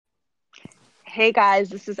Hey guys,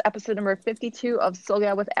 this is episode number 52 of Soul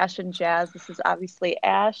Yeah with Ash and Jazz. This is obviously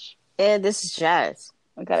Ash. And this is Jazz.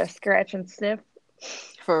 We got our scratch and sniff.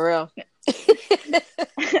 For real. That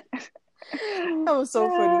was so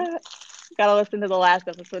funny. Gotta listen to the last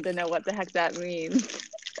episode to know what the heck that means.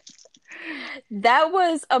 That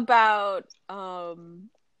was about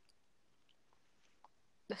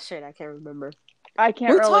shit, I can't remember. I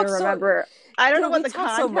can't We really talk so remember. I don't know dude, what we the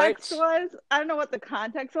talk so context much. was. I don't know what the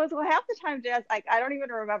context was. Well, half the time, Jazz, I don't even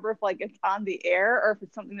remember if it's on the air or if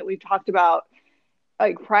it's something that we've talked about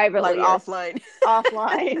Like privately or offline.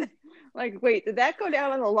 offline. Wait, did that go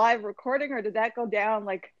down on the live recording or did that go down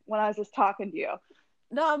when I was just talking to you?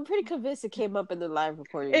 No, I'm pretty convinced it came up in the live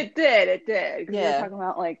recording. It did. Because we were Yeah. talking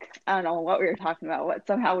about I don't know what we were talking about. What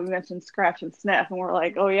somehow we mentioned scratch and sniff, and we're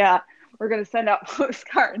like, oh yeah, we're gonna send out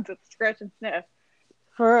postcards with scratch and sniff.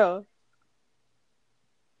 For real.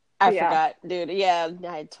 I But yeah, forgot, dude. Yeah,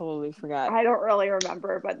 I totally forgot. I don't really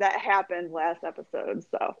remember, but that happened last episode.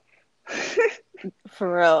 So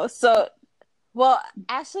For real. So, well,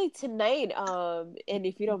 actually tonight, and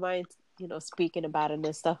if you don't mind, speaking about it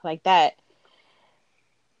and stuff like that.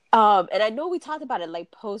 And I know we talked about it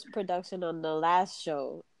like post production on the last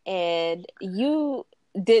show, and you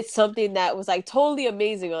did something that was like totally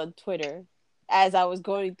amazing on Twitter as I was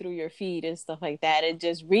going through your feed and stuff like that, and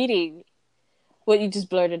just reading what you just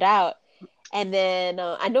blurted out. And then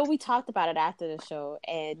I know we talked about it after the show,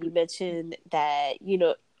 and you mentioned that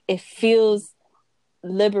it feels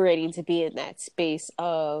liberating to be in that space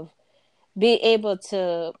of being able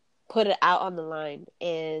to put it out on the line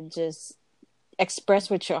and just express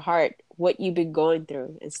with your heart what you've been going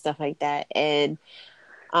through and stuff like that, and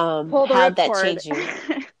pull the how that ripcord. changed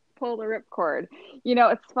you. Pull the ripcord.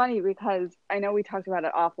 It's funny because I know we talked about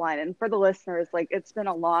it offline, and for the listeners, it's been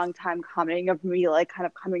a long time coming of me kind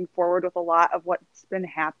of coming forward with a lot of what's been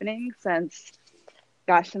happening since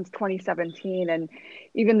 2017 and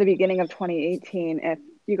even the beginning of 2018. If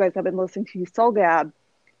you guys have been listening to Soul Gab,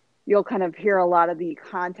 you'll kind of hear a lot of the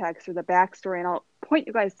context or the backstory, and I'll point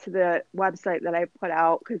you guys to the website that I put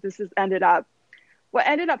out because what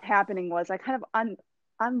ended up happening was I kind of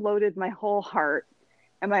unloaded my whole heart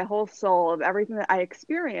and my whole soul of everything that I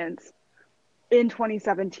experienced in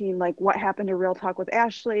 2017, like what happened to Real Talk with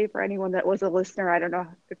Ashley. For anyone that was a listener, I don't know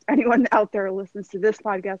if anyone out there listens to this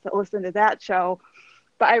podcast that listened to that show,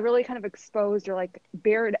 but I really kind of exposed or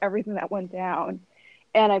bared everything that went down.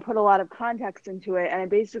 And I put a lot of context into it. And I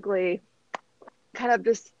basically kind of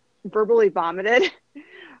just verbally vomited.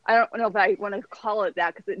 I don't know if I want to call it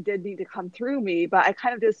that because it did need to come through me, but I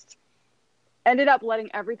kind of just ended up letting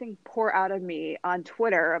everything pour out of me on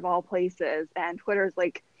Twitter of all places. And Twitter is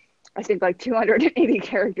I think 280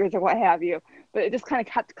 characters or what have you, but it just kind of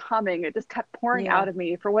kept coming. It just kept pouring Yeah. out of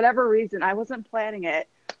me for whatever reason. I wasn't planning it.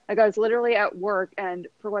 I was literally at work, and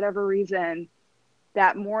for whatever reason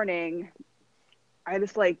that morning, I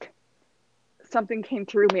just something came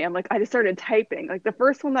through me. I just started typing. The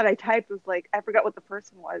first one that I typed was I forgot what the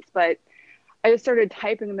first one was, but I just started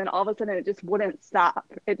typing, and then all of a sudden it just wouldn't stop.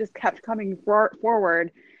 It just kept coming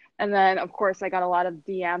forward. And then, of course, I got a lot of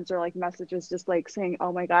DMs or messages just saying,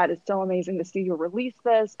 oh my God, it's so amazing to see you release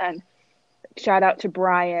this. And shout out to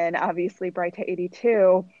Brian, obviously,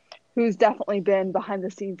 Brighta82, who's definitely been behind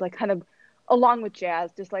the scenes, kind of along with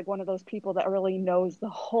Jazz, just one of those people that really knows the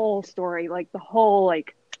whole story, the whole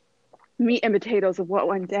meat and potatoes of what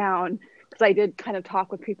went down. Because I did kind of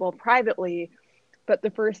talk with people privately, but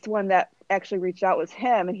the first one that actually reached out was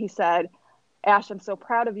him, and he said, Ash, I'm so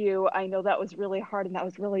proud of you. I know that was really hard and that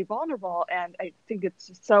was really vulnerable, and I think it's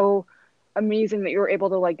just so amazing that you were able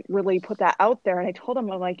to really put that out there. And I told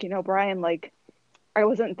him, I'm Brian, I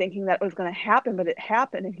wasn't thinking that was going to happen, but it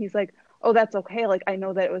happened. And he's like, oh, that's okay. I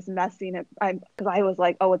know that it was messy, and because I was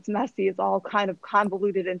like, oh, it's messy. It's all kind of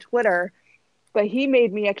convoluted in Twitter. But he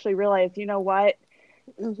made me actually realize, you know what?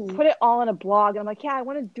 Mm-hmm. Put it all in a blog. And I'm like, yeah, I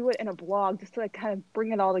want to do it in a blog just to kind of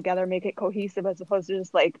bring it all together, make it cohesive as opposed to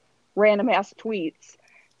just random ass tweets.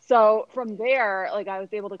 So from there, I was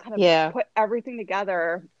able to kind of Yeah. put everything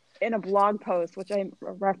together in a blog post, which I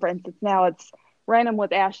referenced. It's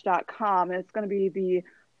randomwithash.com, and it's going to be the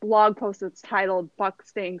blog post that's titled Fuck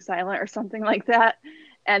Staying Silent or something like that.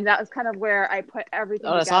 And that was kind of where I put everything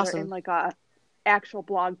Oh, that's together awesome. in a actual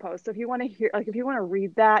blog post. So if you want to hear, if you want to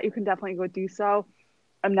read that, you can definitely go do so.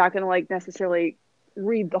 I'm not going to necessarily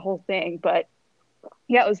read the whole thing, but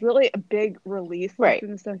yeah, it was really a big release, Right.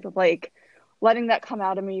 in the sense of letting that come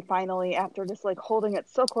out of me finally after just holding it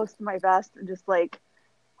so close to my vest and just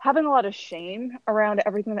having a lot of shame around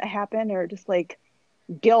everything that happened, or just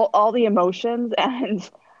guilt, all the emotions. And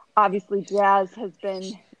obviously Jazz has been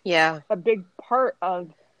Yeah. a big part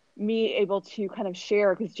of me able to kind of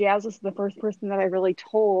share, because Jazz was the first person that I really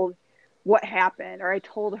told what happened, or I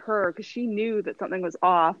told her, because she knew that something was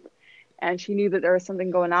off and she knew that there was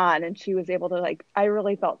something going on, and she was able to like, I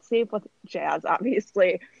really felt safe with Jazz,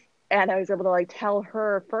 obviously, and I was able to like tell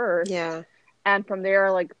her first. Yeah. And from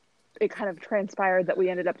there, like, it kind of transpired that we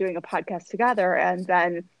ended up doing a podcast together. And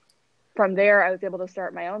then from there, I was able to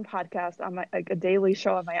start my own podcast on my, like, a daily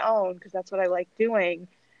show of my own, because that's what I like doing.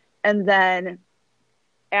 And then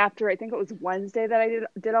after, I think it was Wednesday that I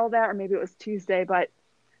did all that, or maybe it was Tuesday, but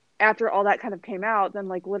after all that kind of came out, then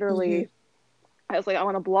like Mm-hmm. literally I was like, I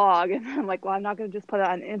want to blog. And I'm like, well, I'm not going to just put it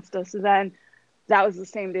on Insta. So then that was the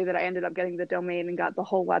same day that I ended up getting the domain and got the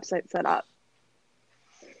whole website set up.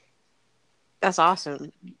 That's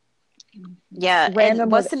awesome. Yeah. And Random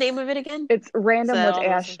with what's the name of it again? It's So that all those.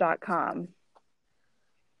 randomwithash.com.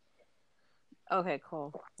 Okay,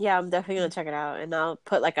 cool. Yeah, I'm definitely gonna check it out, and I'll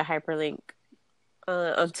put like a hyperlink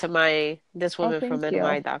onto my Oh, thank you.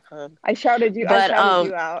 thiswomanfromny.com. I shouted you But you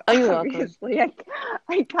out, oh, you're welcome. obviously.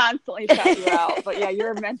 I constantly shout you out. But yeah,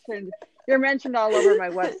 you're mentioned all over my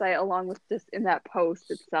website, along with just in that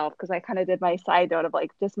post itself, because I kind of did my side note of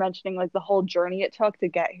like just mentioning like the whole journey it took to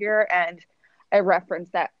get here. And I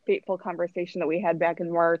referenced that fateful conversation that we had back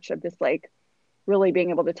in March of just like really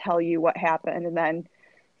being able to tell you what happened, and then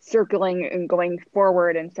circling and going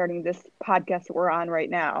forward and starting this podcast that we're on right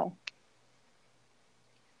now.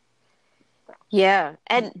 Yeah,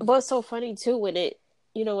 and what's so funny too when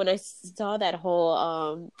when I saw that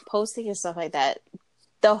whole posting and stuff like that,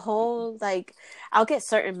 the whole like I'll get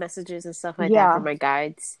certain messages and stuff like that Yeah. from my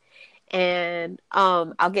guides, and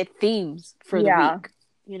I'll get themes for the Yeah. week.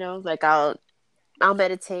 Like I'll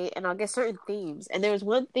meditate and I'll get certain themes. And there was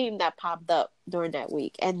one theme that popped up during that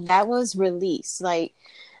week, and that was release. Like,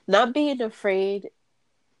 not being afraid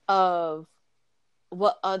of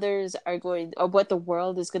what others are going, or what the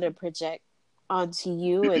world is going to project onto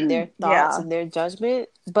you and their thoughts Yeah. and their judgment.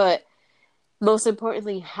 But most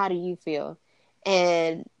importantly, how do you feel?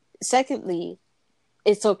 And secondly,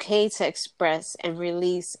 it's okay to express and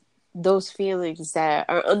release those feelings that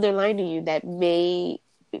are underlining you that may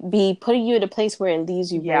be putting you in a place where it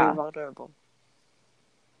leaves you very Yeah. vulnerable.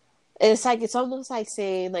 It's almost like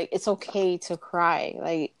saying like it's okay to cry.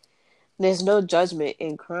 Like there's no judgment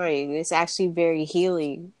in crying. It's actually very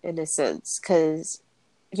healing in a sense, because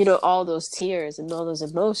all those tears and all those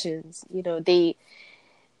emotions, they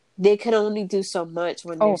can only do so much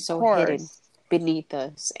when Oh, they're of so hidden course. beneath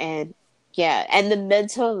us. And yeah, and the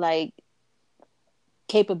mental like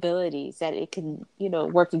capabilities that it can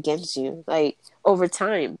work against you, like over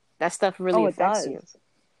time, that stuff really Oh, it affects does. you. And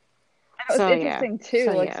it was So yeah, interesting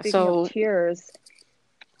too, like speaking of so tears,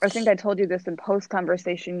 I think I told you this in post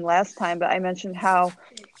conversation last time, but I mentioned how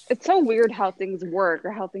it's so weird how things work,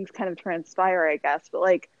 or how things kind of transpire, I guess. But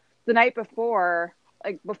like the night before,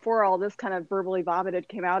 like before all this kind of verbally vomited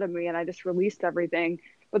came out of me and I just released everything.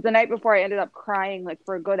 But the night before, I ended up crying like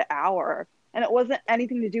for a good hour. And it wasn't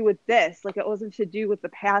anything to do with this. Like, it wasn't to do with the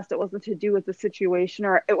past. It wasn't to do with the situation,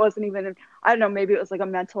 or it wasn't even, I don't know, maybe it was like a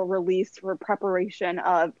mental release for preparation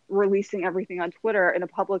of releasing everything on Twitter in a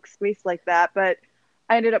public space like that. But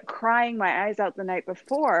I ended up crying my eyes out the night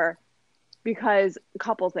before, because a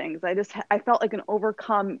couple things. I felt like an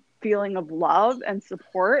overcome feeling of love and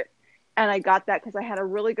support, and I got that because I had a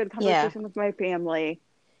really good yeah, conversation with my family.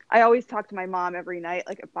 I always talk to my mom every night,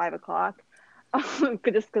 like at 5 o'clock,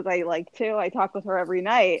 just because I like to. I talk with her every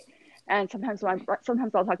night, and sometimes I'll talk to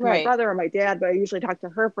my right, brother or my dad, but I usually talk to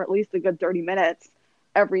her for at least a good 30 minutes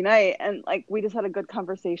every night. And like we just had a good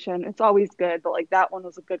conversation. It's always good, but like that one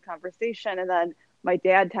was a good conversation. And then my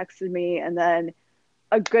dad texted me, and then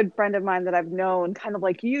a good friend of mine that I've known, kind of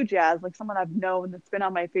like you, Jazz, like someone I've known that's been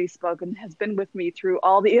on my Facebook and has been with me through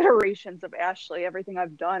all the iterations of Ashley, everything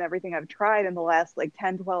I've done, everything I've tried in the last like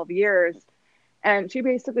 10, 12 years. And she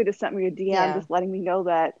basically just sent me a DM yeah, just letting me know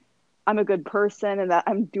that I'm a good person and that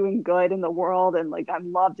I'm doing good in the world, and like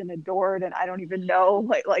I'm loved and adored, and I don't even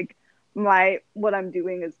know like my what I'm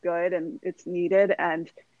doing is good and it's needed.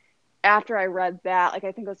 And after I read that, like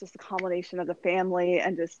I think it was just a combination of the family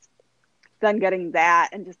and just then getting that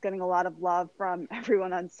and just getting a lot of love from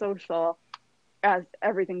everyone on social as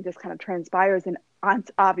everything just kind of transpires. And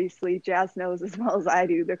obviously, Jazz knows as well as I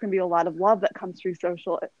do, there can be a lot of love that comes through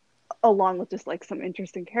social, along with just like some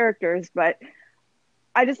interesting characters. But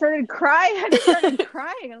I just started crying. I just started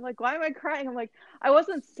crying. I'm like, why am I crying? I'm like, I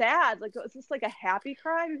wasn't sad. Like, it was just like a happy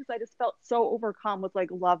cry, because I just felt so overcome with like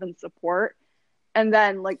love and support. And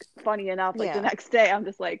then, like, funny enough, like the yeah. next day, I'm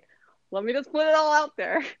just like, let me just put it all out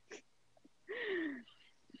there.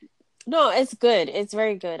 No, it's good. It's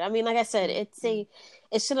very good. I mean, like I said,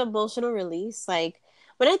 it's an emotional release. Like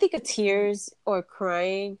when I think of tears or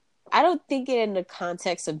crying, I don't think it in the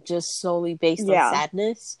context of just solely based on Yeah.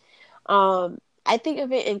 sadness. I think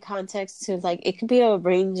of it in context to like it could be a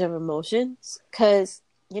range of emotions because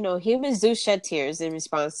humans do shed tears in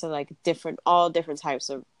response to like all different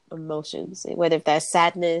types of emotions, whether if that's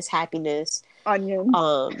sadness, happiness, Onions.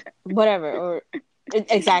 whatever, or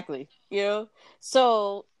exactly,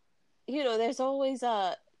 So there's always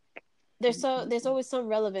there's always some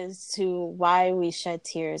relevance to why we shed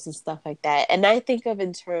tears and stuff like that. And I think of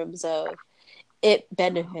in terms of it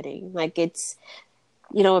benefiting. Like it's,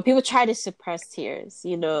 when people try to suppress tears,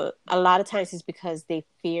 a lot of times it's because they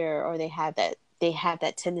fear or they have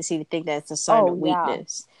that tendency to think that it's a sign Oh of yeah.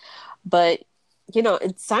 weakness. But,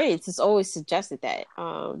 in science, it's always suggested that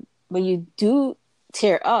when you do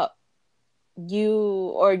tear up,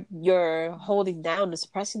 you're holding down and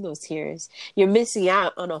suppressing those tears, you're missing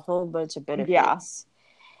out on a whole bunch of Yeah. benefits.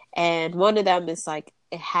 And one of them is like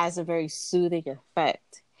it has a very soothing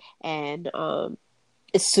effect, and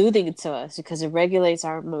it's soothing to us because it regulates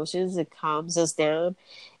our emotions, it calms us down,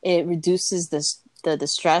 it reduces the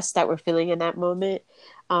stress that we're feeling in that moment.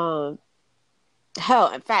 Um,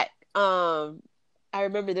 Hell, in fact, I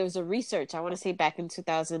remember there was a research, I want to say back in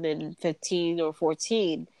 2015 or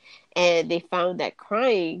 14, and they found that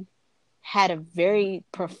crying had a very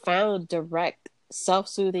profound, direct,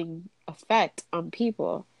 self-soothing effect on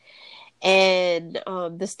people. And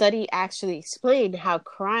the study actually explained how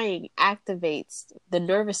crying activates the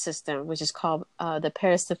nervous system, which is called the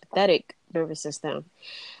parasympathetic nervous system.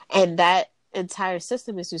 And that entire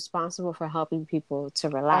system is responsible for helping people to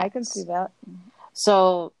I can see relax. that.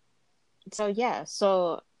 So, yeah.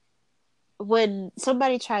 So when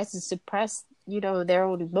somebody tries to suppress, their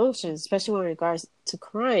own emotions, especially in regards to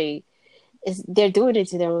crying, they're doing it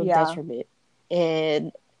to their own Yeah. detriment.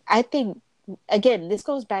 And I think, again, this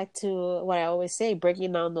goes back to what I always say,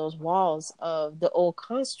 breaking down those walls of the old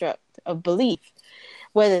construct of belief,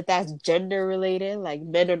 whether that's gender related, like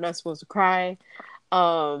men are not supposed to cry,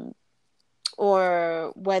 um,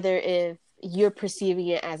 or whether if you're perceiving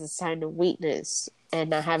it as a sign of weakness and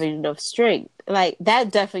not having enough strength. Like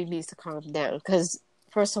that definitely needs to calm down because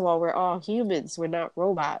first of all, we're all humans, we're not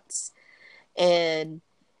robots. And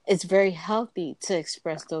it's very healthy to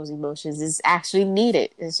express those emotions. It's actually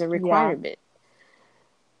needed. It's a Yeah. requirement.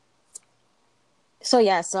 So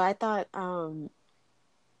yeah, so I thought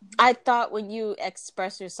when you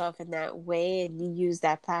express yourself in that way and you use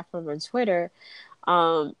that platform on Twitter,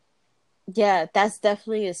 um yeah, that's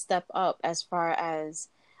definitely a step up as far as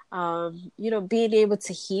being able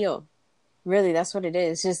to heal. Really, that's what it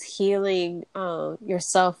is. Just healing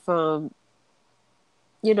yourself from,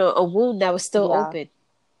 a wound that was still Yeah. open.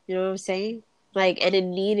 You know what I'm saying? Like, and it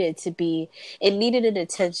needed an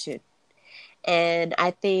attention. And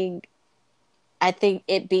I think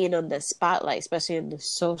it being on the spotlight, especially in the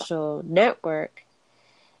social network,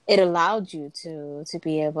 it allowed you to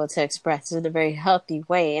be able to express in a very healthy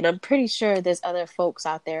way. And I'm pretty sure there's other folks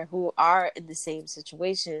out there who are in the same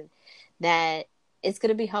situation that it's going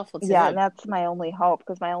to be helpful to Yeah, and them. that's my only hope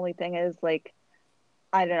because my only thing is like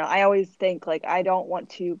I don't know. I always think like I don't want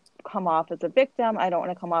to come off as a victim. I don't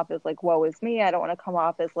want to come off as like woe is me. I don't want to come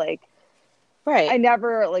off as like I Right.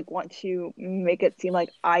 never like want to make it seem like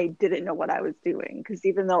I didn't know what I was doing because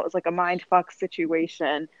even though it was like a mind fuck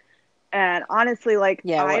situation and honestly like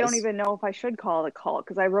Yeah, it I don't was. even know if I should call it a cult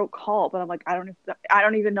because I wrote cult but I'm like I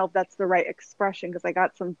don't even know if that's the right expression because I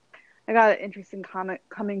got an interesting comment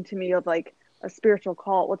coming to me of like a spiritual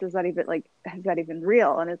cult. What does that even like? Is that even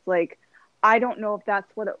real? And it's like, I don't know if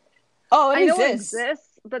that's what it. Oh, it I know it exists.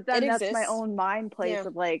 exists, but It then that's my exists. own mind place Yeah.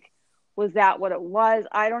 of like, was that what it was?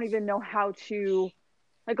 I don't even know how to.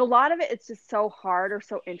 Like a lot of it, it's just so hard or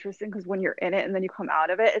so interesting because when you're in it and then you come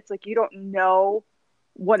out of it, it's like you don't know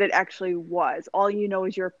what it actually was. All you know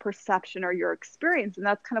is your perception or your experience. And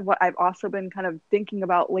that's kind of what I've also been kind of thinking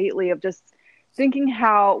about lately of just thinking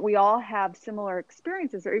how we all have similar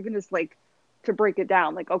experiences or even just like to break it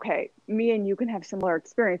down like okay me and you can have similar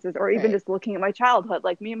experiences or even Right. just looking at my childhood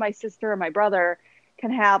like me and my sister and my brother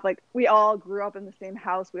can have like we all grew up in the same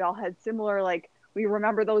house we all had similar like we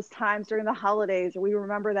remember those times during the holidays or we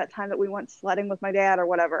remember that time that we went sledding with my dad or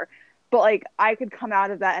whatever but like I could come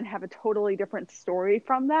out of that and have a totally different story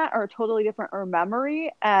from that or a totally different or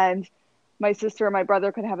memory and my sister and my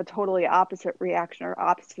brother could have a totally opposite reaction or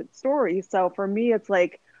opposite story. So for me, it's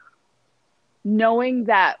like knowing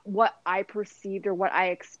that what I perceived or what I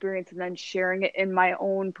experienced and then sharing it in my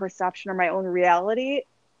own perception or my own reality,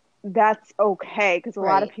 that's okay. Because a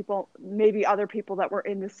lot of Right. people, maybe other people that were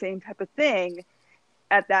in the same type of thing,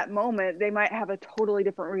 at that moment, they might have a totally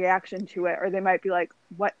different reaction to it, or they might be like,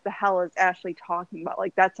 what the hell is Ashley talking about?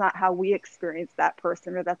 Like, that's not how we experience that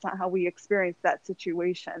person, or that's not how we experience that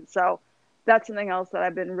situation. So that's something else that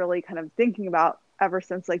I've been really kind of thinking about ever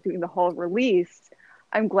since like doing the whole release.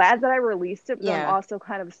 I'm glad that I released it, but I'm Yeah. also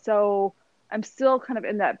kind of I'm still kind of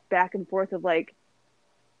in that back and forth of like,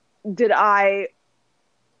 did I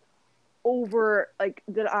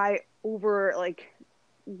did I over like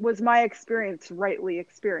was my experience rightly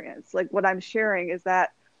experienced? Like what I'm sharing, is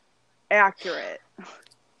that accurate?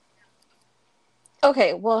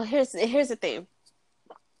 Okay, well, here's the thing.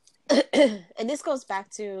 And this goes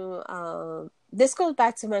back to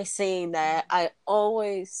my saying that I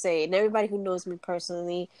always say, and everybody who knows me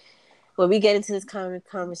personally, when we get into this kind of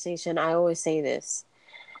conversation, I always say this.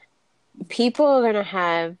 People are gonna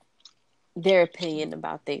have their opinion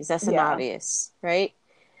about things. That's an Yeah. obvious, right?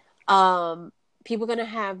 Um, People are gonna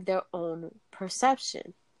have their own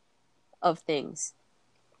perception of things.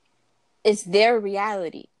 It's their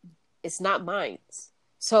reality. It's not mine.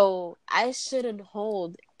 So I shouldn't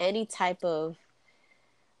hold any type of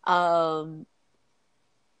um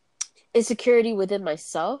insecurity within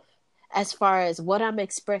myself as far as what I'm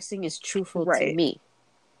expressing is truthful to Right. me.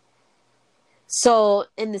 So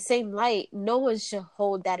in the same light, no one should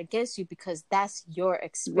hold that against you because that's your Right.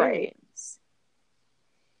 experience.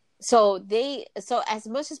 So as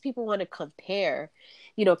much as people want to compare,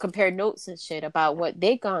 compare notes and shit about what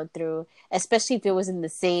they gone through, especially if it was in the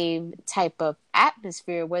same type of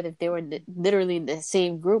atmosphere, whether they were literally in the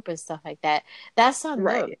same group and stuff like that, that's on them.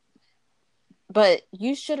 Right. But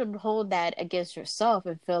you shouldn't hold that against yourself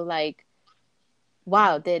and feel like,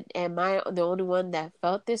 wow, am I the only one that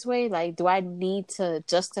felt this way? Like, do I need to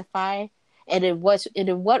justify? And in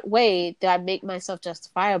what way do I make myself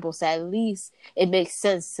justifiable so at least it makes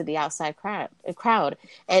sense to the outside crowd?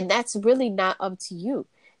 And that's really not up to you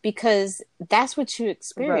because that's what you Right.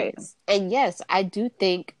 experience. And yes, I do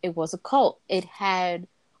think it was a cult. It had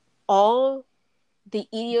all the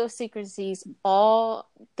idiosyncrasies, all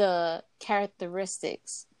the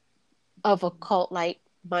characteristics of a cult like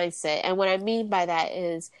mindset. And what I mean by that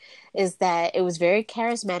is that it was very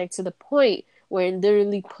charismatic to the point where it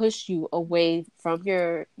literally pushed you away from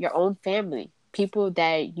your own family, people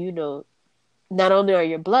that not only are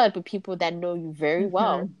your blood, but people that know you very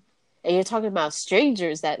well. Mm-hmm. And you're talking about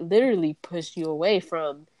strangers that literally pushed you away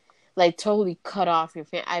from, like, totally cut off your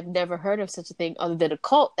family. I've never heard of such a thing other than a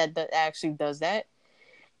cult that actually does that.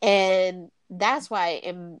 And that's why,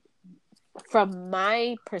 from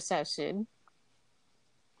my perception,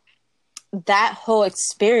 that whole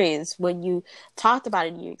experience, when you talked about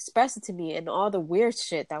it and you expressed it to me and all the weird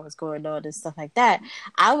shit that was going on and stuff like that,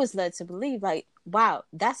 I was led to believe, like, wow,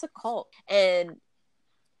 that's a cult. And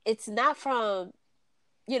it's not from,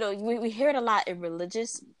 we hear it a lot in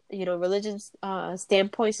religious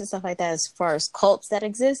standpoints and stuff like that, as far as cults that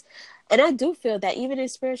exist. And I do feel that even in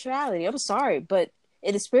spirituality, I'm sorry, but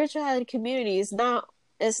in the spirituality community, it's not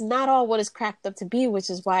all what it's cracked up to be, which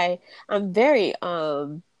is why I'm very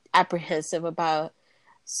apprehensive about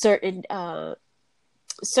certain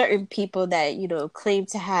certain people that claim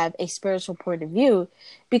to have a spiritual point of view,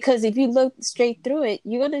 because if you look straight through it,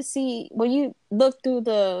 you're gonna see, when you look through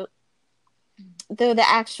the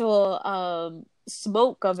actual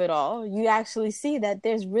smoke of it all, you actually see that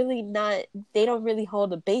they don't really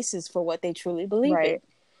hold a basis for what they truly believe in. Right.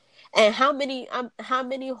 And how many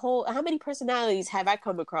personalities have I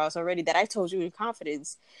come across already that I told you in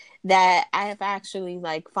confidence that I have actually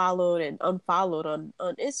like followed and unfollowed on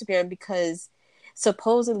Instagram because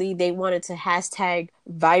supposedly they wanted to hashtag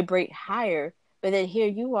vibrate higher, but then here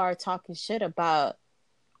you are talking shit about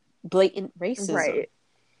blatant racism. Right.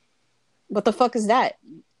 What the fuck is that?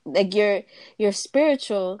 Like, you're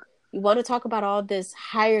spiritual, you want to talk about all this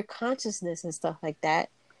higher consciousness and stuff like that.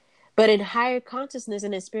 But in higher consciousness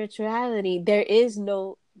and in spirituality, there is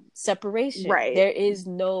no separation. Right. There is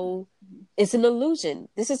no, it's an illusion.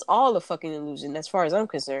 This is all a fucking illusion as far as I'm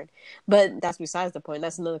concerned. But that's besides the point.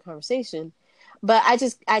 That's another conversation. But I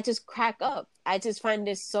just crack up. I just find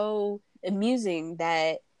this so amusing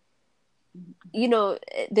that,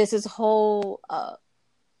 there's this whole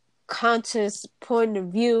conscious point of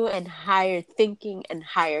view and higher thinking and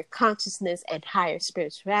higher consciousness and higher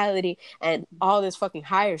spirituality and all this fucking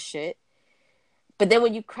higher shit. But then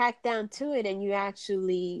when you crack down to it and you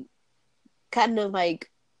actually kind of like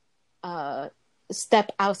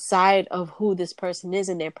step outside of who this person is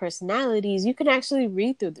and their personalities, you can actually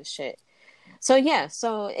read through the shit. So yeah,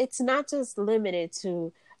 so it's not just limited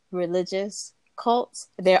to religious cults.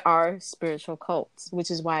 There are spiritual cults, which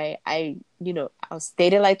is why I'll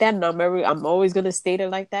state it like that, and I'm always gonna state it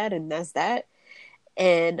like that, and that's that.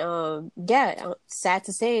 And yeah, sad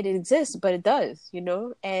to say it exists, but it does, you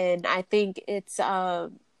know. And I think it's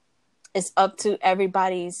up to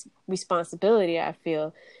everybody's responsibility, I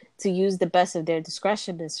feel, to use the best of their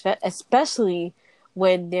discretion, especially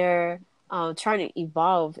when they're trying to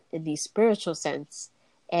evolve in the spiritual sense,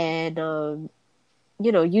 and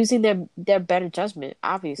you know, using their better judgment,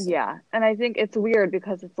 obviously. Yeah. And I think it's weird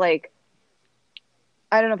because it's like,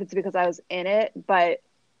 I don't know if it's because I was in it, but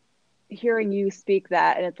hearing you speak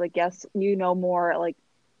that, and it's like, yes, you know more, like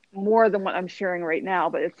more than what I'm sharing right now,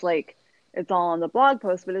 but it's like, it's all on the blog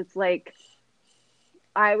post, but it's like,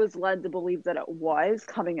 I was led to believe that it was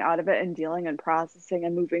coming out of it and dealing and processing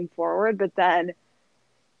and moving forward. But then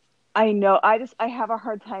I know I have a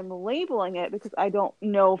hard time labeling it because I don't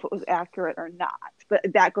know if it was accurate or not.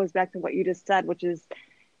 But that goes back to what you just said, which is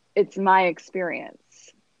it's my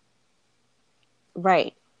experience.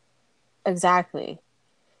 Right. Exactly.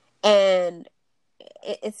 And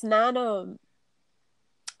it's not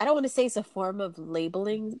I don't want to say it's a form of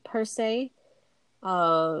labeling per se.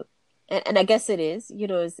 Uh, and I guess it is. You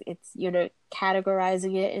know, it's you know,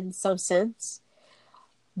 categorizing it in some sense.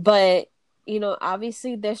 But you know,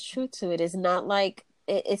 obviously there's truth to it. It's not like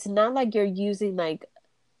you're using like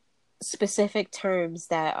specific terms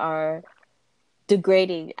that are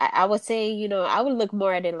degrading. I would say, you know, I would look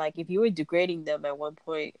more at it like if you were degrading them at one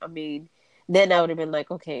point. I mean, then I would have been like,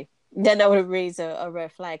 okay, then I would have raised a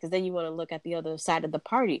red flag because then you want to look at the other side of the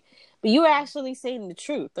party. But you were actually saying the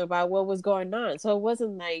truth about what was going on, so it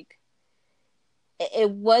wasn't like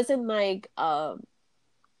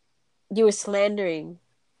you were slandering,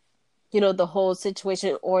 you know, the whole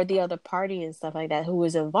situation or the other party and stuff like that who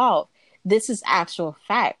was involved. This is actual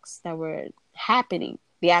facts that were happening,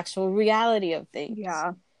 the actual reality of things.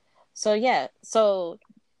 Yeah. So yeah, so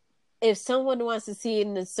if someone wants to see it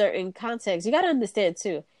in a certain context, you got to understand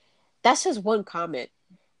too. That's just one comment,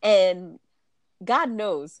 and God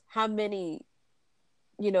knows how many,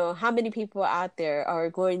 you know, how many people out there are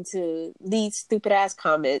going to leave stupid ass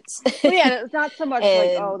comments, Well, yeah, it's not so much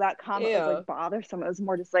like, oh, and that you comment was like know, bothersome. It was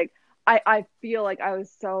more just like, I feel like I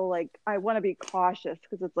was so like, I want to be cautious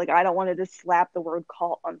because it's like, I don't want to just slap the word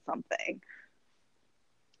cult on something.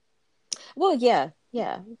 well, yeah,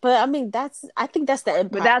 yeah, but I mean, I think that's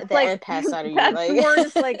But that's the like, empath side of you, that's like, more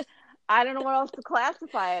just like, I don't know what else to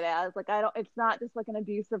classify it as. Like, I don't, it's not just like an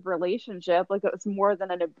abusive relationship. Like, it's more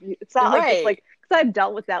than an abuse. It's not like just right, like, because I've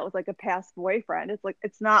dealt with that with like a past boyfriend. It's like,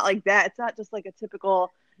 it's not like that. It's not just like a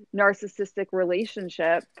typical narcissistic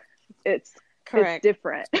relationship. It's, it's correct.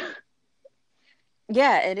 different.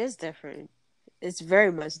 Yeah, it is different. It's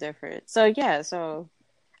very much different. So yeah, so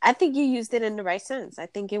I think you used it in the right sense. I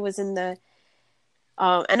think it was in the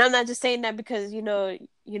and I'm not just saying that because you know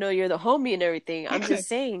you're the homie and everything. I'm just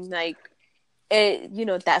saying like it, you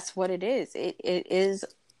know, that's what it is.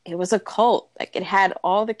 It was a cult. Like it had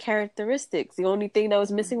all the characteristics. The only thing that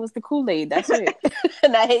was missing was the Kool-Aid. That's it.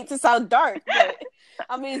 And I hate to sound dark, but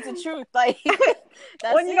I mean it's the truth. Like Well,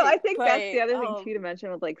 that's you know, I it. think that's the But other thing too to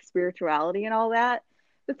mention with like spirituality and all that.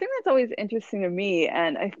 The thing that's always interesting to me,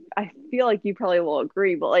 and I feel like you probably will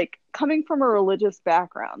agree, but like coming from a religious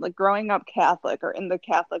background, like growing up Catholic or in the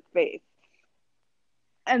Catholic faith,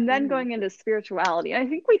 and then mhm. going into spirituality. And I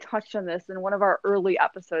think we touched on this in one of our early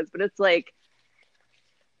episodes, but it's like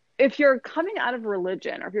if you're coming out of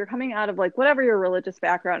religion or if you're coming out of like whatever your religious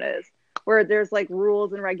background is, where there's like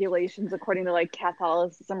rules and regulations according to like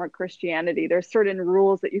Catholicism or Christianity, there's certain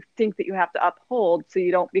rules that you think that you have to uphold so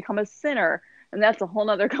you don't become a sinner. And that's a whole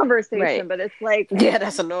nother conversation. Right. But it's like Yeah,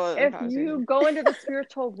 that's another if conversation. you go into the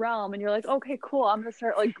spiritual realm and you're like, okay, cool, I'm gonna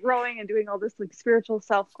start like growing and doing all this like spiritual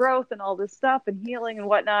self growth and all this stuff and healing and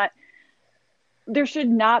whatnot, there should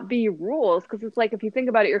not be rules because it's like if you think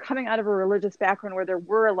about it, you're coming out of a religious background where there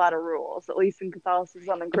were a lot of rules, at least in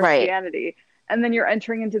Catholicism and Right. Christianity, and then you're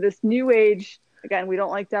entering into this new age. Again, we don't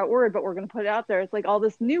like that word, but we're going to put it out there. It's like all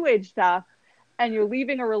this new age stuff, and you're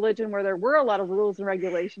leaving a religion where there were a lot of rules and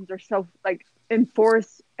regulations or self like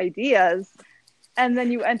enforced ideas, and then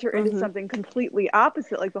you enter into Hmm. something completely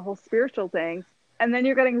opposite, like the whole spiritual thing, and then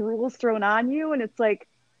you're getting rules thrown on you, and it's like,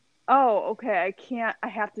 oh, okay, I can't, I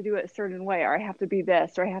have to do it a certain way, or I have to be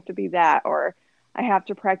this, or I have to be that, or I have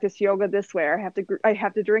to practice yoga this way, or I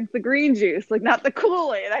have to drink the green juice, like not the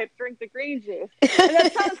Kool-Aid, I have to drink the green juice. And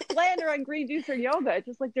that's not a slander on green juice or yoga. It's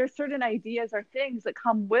just like there's certain ideas or things that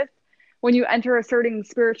come with when you enter a certain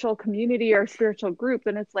spiritual community or spiritual group,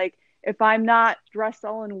 then it's like if I'm not dressed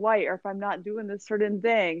all in white or if I'm not doing this certain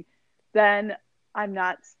thing, then I'm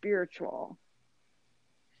not spiritual.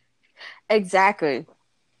 Exactly.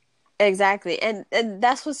 Exactly. And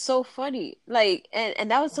that's what's so funny. Like and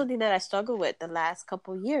that was something that I struggled with the last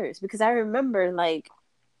couple years because I remember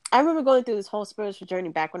going through this whole spiritual journey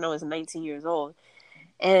back when I was 19 years old.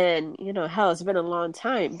 And you know, hell, it's been a long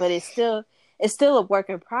time, but it's still a work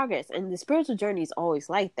in progress. And the spiritual journey is always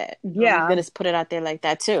like that. I'm Yeah. gonna put it out there like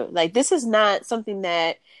that too. Like this is not something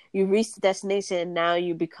that you reach the destination and now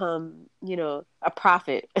you become, you know, a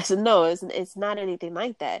prophet. So no, it's not anything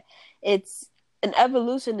like that. It's an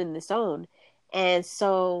evolution in its own. And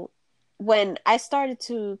so when I started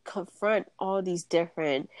to confront all these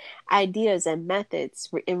different ideas and methods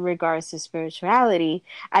in regards to spirituality,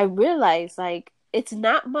 I realized like it's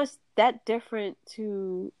not much that different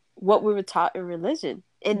to what we were taught in religion,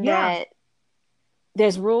 in Yeah. that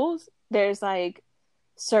there's rules, there's like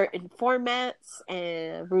certain formats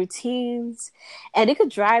and routines, and it could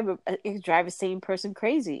drive a sane person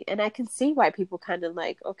crazy. And I can see why people kind of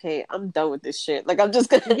like, okay, I'm done with this shit. Like I'm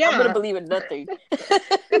gonna Yeah. believe in nothing.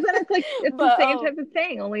 Because then it's like it's the But same type of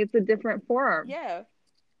thing, only it's a different form. yeah,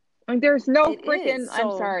 Like there's no it is. freaking,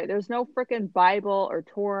 I'm So sorry, there's no freaking Bible or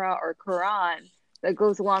Torah or Quran that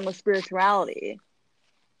goes along with spirituality.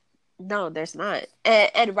 no, there's not,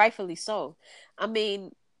 and rightfully so. I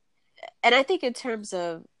mean, and I think in terms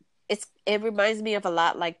of it reminds me of a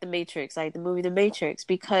lot like The Matrix, like the movie The Matrix,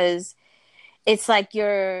 because it's like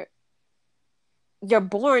you're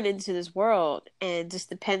born into this world, and just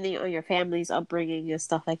depending on your family's upbringing and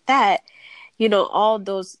stuff like that, you know, all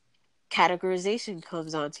those categorization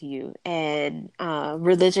comes onto you, and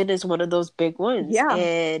religion is one of those big ones, Yeah.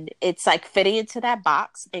 and it's like fitting into that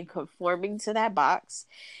box and conforming to that box,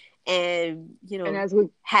 and you And know, as we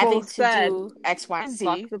having both to said, do X, Y, fuck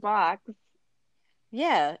Z. the box.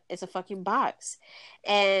 Yeah, it's a fucking box.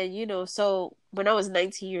 And you know, so when I was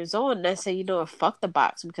 19 years old and I said, you know, fuck the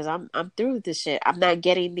box because I'm through with this shit. I'm not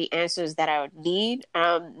getting the answers that I would need.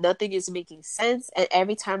 Nothing is making sense. And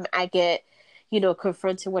every time I get, you know,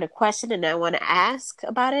 confronted with a question and I want to ask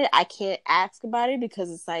about it, I can't ask about it because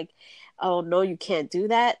it's like, oh no, you can't do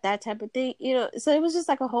that, that type of thing. You know, so it was just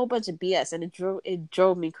like a whole bunch of BS, and it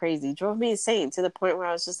drove me crazy, it drove me insane to the point where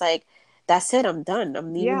I was just like, that's it, I'm done.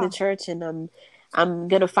 I'm leaving the Yeah. church and I'm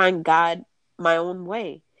gonna find God my own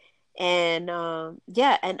way. And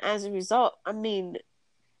yeah, and as a result, I mean,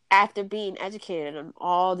 after being educated on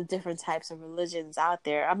all the different types of religions out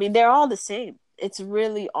there, I mean, they're all the same. It's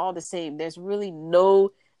really all the same. There's really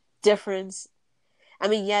no difference. I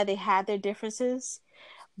mean, yeah, they had their differences,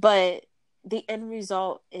 but the end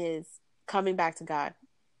result is coming back to God,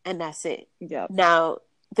 and that's it. Yep. Now,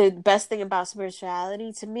 the best thing about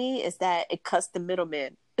spirituality to me is that it cuts the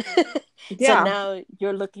middleman. So Yeah. now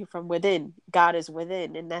you're looking from within. God is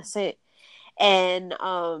within, and that's it. And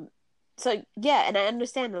so yeah, and I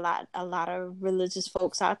understand a lot of religious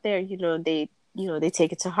folks out there, you know, they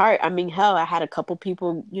take it to heart. I mean, hell, I had a couple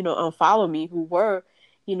people, you know, unfollow me who were,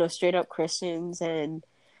 you know, straight up Christians and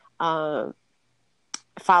um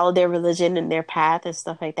follow their religion and their path and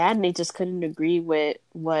stuff like that, and they just couldn't agree with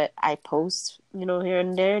what I post, you know, here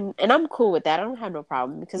and there, and I'm cool with that. I don't have no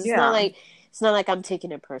problem because Yeah. it's not like I'm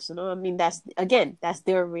taking it personal. I mean, that's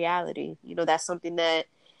their reality. You know, that's something that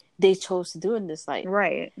they chose to do in this life.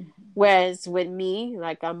 Right. Whereas with me,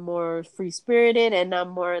 like I'm more free spirited and I'm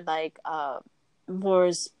more like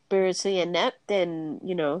more spiritually inept, and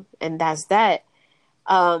you know, and that's that.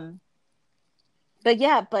 Um, but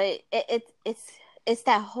yeah, but it's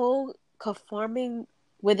that whole conforming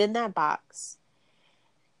within that box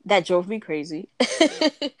that drove me crazy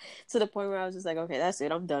to the point where I was just like, okay, that's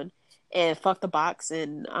it, I'm done, and fuck the box,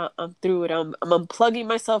 and I'm through it. I'm unplugging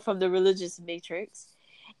myself from the religious matrix,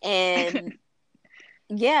 and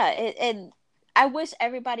yeah, and I wish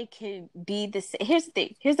everybody can be the same. Here's the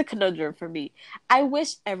thing. Here's the conundrum for me. I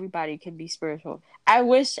wish everybody can be spiritual. I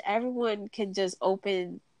wish everyone can just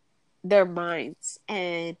open their minds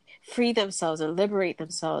and free themselves and liberate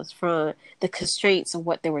themselves from the constraints of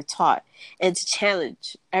what they were taught and to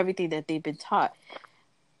challenge everything that they've been taught.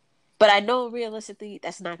 But I know realistically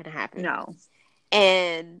that's not going to happen. No.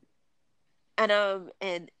 And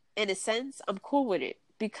and in a sense, I'm cool with it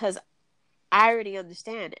because I already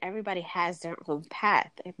understand everybody has their own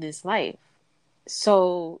path in this life.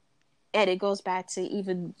 So, and it goes back to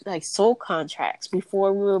even like soul contracts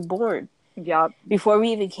before we were born. Yep. Before we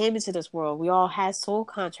even came into this world, we all had soul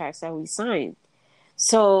contracts that we signed.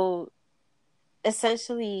 So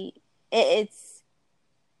essentially, it's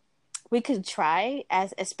we could try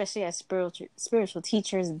as especially as spiritual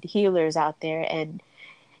teachers and healers out there, and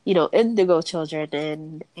you know, indigo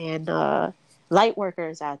children and light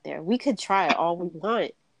workers out there. We could try all we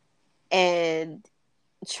want and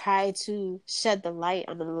try to shed the light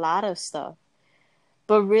on a lot of stuff.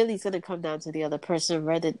 But really, it's gonna come down to the other person,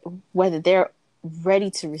 whether they're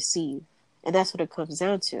ready to receive, and that's what it comes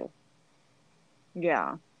down to,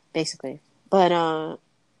 Yeah. basically. But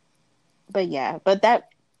yeah, but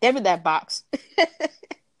damn it, that box.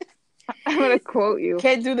 I'm gonna quote you.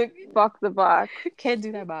 Can't do the Fuck the box. Can't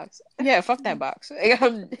do that box. Yeah, fuck that box.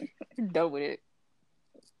 I'm done with it.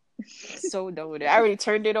 So done with it. I already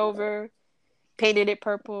turned it over, painted it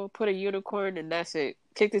purple, put a unicorn, and that's it.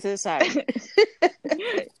 Kicked it to the side.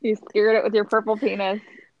 You scared it with your purple penis.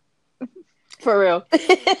 For real.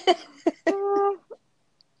 Uh,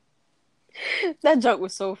 That joke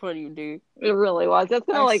was so funny, dude. it really was. That's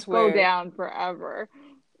gonna I like go swear. down forever.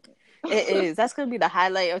 It is. That's gonna be the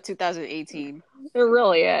highlight of 2018. It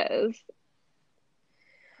really is.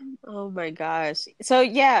 Oh my gosh. So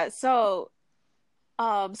yeah, so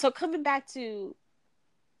coming back to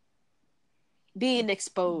being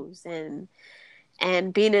exposed and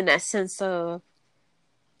being in that sense of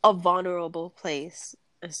a vulnerable place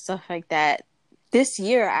and stuff like that. This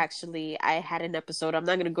year, actually, I had an episode. I'm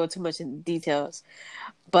not going to go too much in details,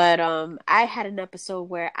 but I had an episode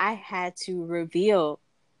where I had to reveal,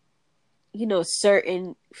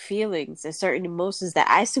 certain feelings and certain emotions that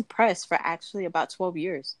I suppressed for actually about 12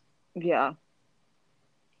 years. Yeah.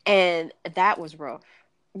 And that was rough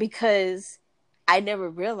because I never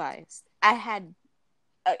realized I had,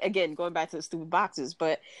 again, going back to the stupid boxes,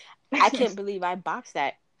 but I can't believe I boxed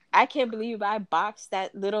that. I can't believe I boxed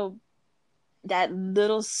that little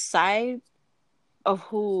side of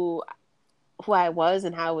who I was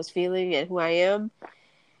and how I was feeling and who I am.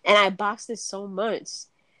 And I boxed it so much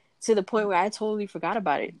to the point where I totally forgot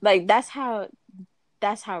about it. Like that's how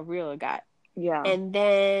real it got. Yeah. And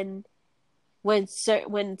then when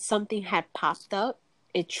something had popped up,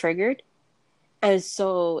 it triggered. And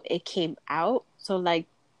so it came out. So like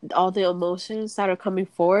all the emotions started coming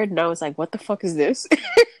forward and I was like, what the fuck is this?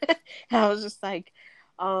 And I was just like,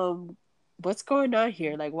 what's going on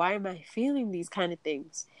here? Like, why am I feeling these kind of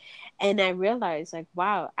things? And I realized, like,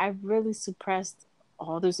 wow, I really suppressed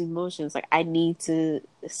all those emotions. Like, I need to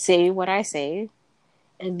say what I say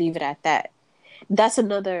and leave it at that. That's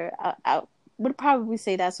another. I would probably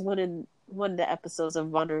say that's one of the episodes of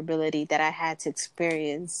vulnerability that I had to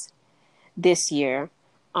experience this year.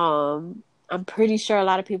 I'm pretty sure a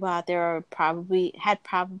lot of people out there had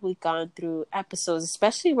probably gone through episodes,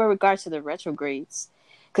 especially with regards to the retrogrades.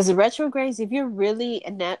 Because the retrogrades, if you're really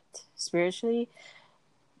inept spiritually,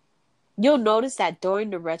 you'll notice that during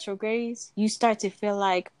the retrogrades, you start to feel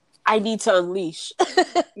like, I need to unleash.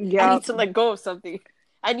 Yeah. I need to let go of something.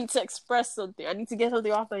 I need to express something. I need to get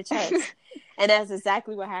something off my chest. And that's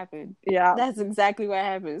exactly what happened. Yeah. That's exactly what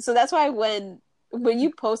happened. So that's why when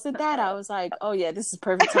you posted that, I was like, oh yeah, this is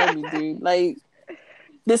perfect timing, dude. Like,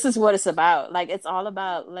 this is what it's about. Like, it's all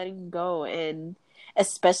about letting go. And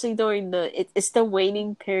especially during it's the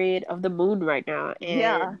waning period of the moon right now. And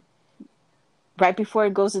Yeah. right before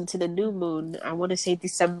it goes into the new moon, I want to say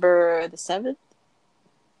December the 7th.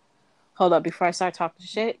 Hold up, before I start talking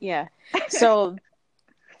shit. Yeah. So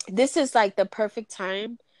this is like the perfect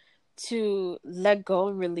time to let go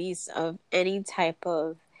and release of any type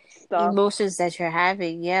of Stuff. emotions that you're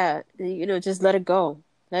having. Yeah. Just let it go.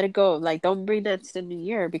 Let it go. Like, don't bring that to the new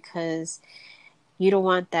year because you don't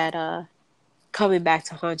want that coming back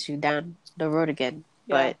to haunt you down the road again.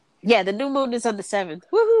 Yeah. But yeah, the new moon is on the 7th.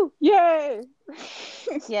 Woohoo! Yay!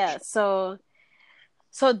 Yeah, so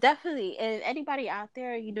definitely, if anybody out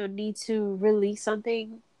there, need to release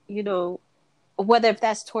something, whether if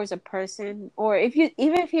that's towards a person or even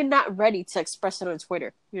if you're not ready to express it on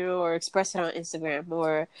Twitter, or express it on Instagram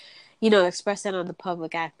or, express it on the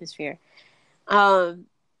public atmosphere,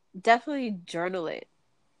 definitely journal it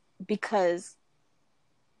because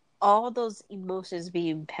all those emotions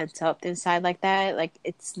being pent up inside like that, like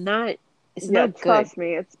it's not good. Trust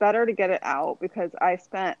me, it's better to get it out because I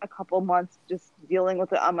spent a couple months just dealing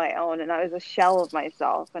with it on my own and I was a shell of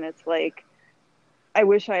myself. And it's like, I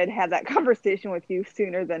wish I had had that conversation with you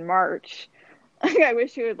sooner than March. I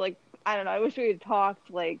wish you had I don't know, I wish we had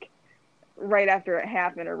talked right after it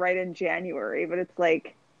happened or right in January. But it's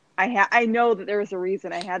like, I know that there was a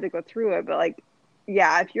reason I had to go through it, but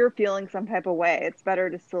yeah, if you're feeling some type of way, it's better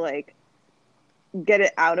just to get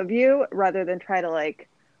it out of you rather than try to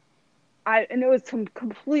and it was some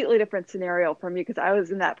completely different scenario for me because I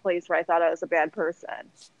was in that place where I thought I was a bad person.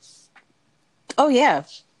 Oh yeah.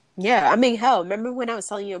 Yeah. I mean, hell, remember when I was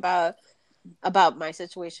telling you about my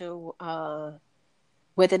situation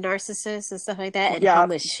with a narcissist and stuff like that and how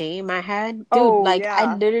much shame I had?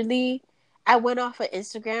 Dude, I went off of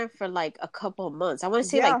Instagram for a couple of months. I want to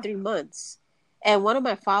say 3 months. And one of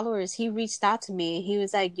my followers, he reached out to me and he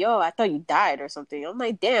was like, "Yo, I thought you died or something." I'm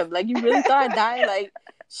like, "Damn, like you really thought I died? Like,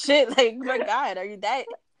 shit, like my God, are you that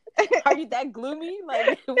gloomy?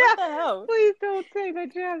 Like, what Yeah, the hell?" please don't say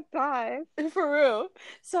that you have died. For real.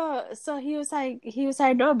 So he was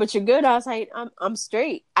like, "No, but you're good." I was like, I'm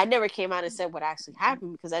straight. I never came out and said what actually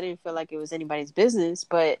happened because I didn't feel like it was anybody's business.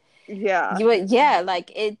 But Yeah. yeah,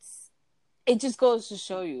 like it just goes to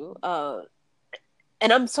show you.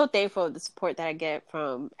 And I'm so thankful for the support that I get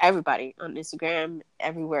from everybody on Instagram,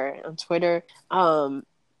 everywhere, on Twitter.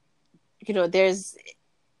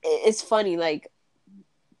 It's funny, like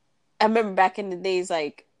I remember back in the days,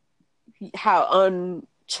 like how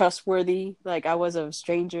untrustworthy like I was of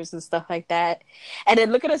strangers and stuff like that. And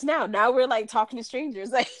then look at us now. Now we're like talking to strangers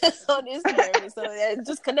like on Instagram and stuff like that, and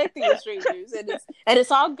just connecting with strangers, and it's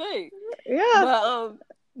all good. Yeah.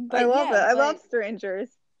 But I love it. yeah, I love but strangers.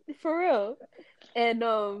 for real. And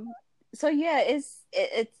so yeah, it's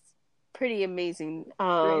pretty amazing.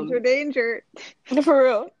 Stranger danger. For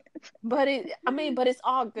real. But but it's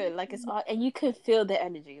all good. Like it's all, and you can feel the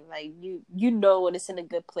energy. Like you know when it's in a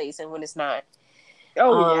good place and when it's not.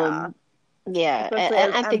 Oh yeah. Um, yeah, Especially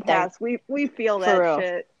and as I think that empaths, we feel for that real.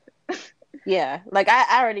 shit. Yeah, like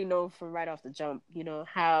I already know from right off the jump. You know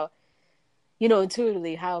how,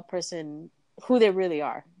 intuitively how a person, who they really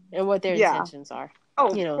are and what their Yeah. intentions are.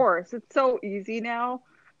 Oh, You of know. course. It's so easy now.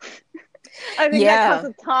 I think that comes Yeah,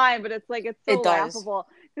 with time, but it's like it's so it does. laughable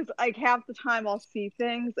because like half the time I'll see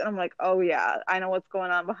things and I'm like, oh yeah, I know what's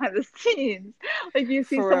going on behind the scenes. Like you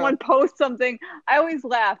see For someone real. post something, I always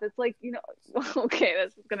laugh. It's like okay,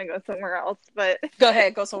 this is gonna go somewhere else, but Go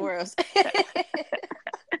ahead, go somewhere else.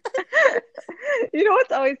 you know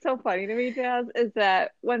what's always so funny to me, Jazz, is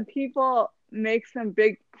that when people make some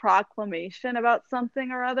big proclamation about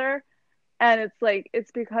something or other, and it's like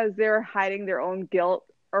it's because they're hiding their own guilt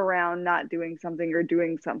around not doing something or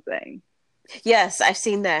doing something. Yes, I've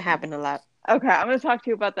seen that happen a lot. Okay, I'm going to talk to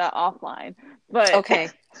you about that offline. But Okay.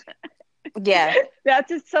 Yeah. that's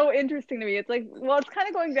just so interesting to me. It's like, well, it's kind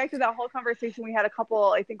of going back to that whole conversation we had a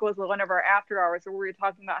couple, I think it was one of our after hours where we were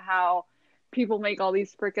talking about how people make all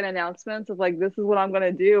these freaking announcements of like, this is what I'm going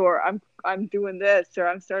to do, or I'm doing this, or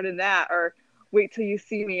I'm starting that, or wait till you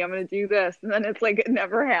see me, I'm going to do this. And then it's like, it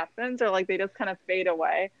never happens, or like they just kind of fade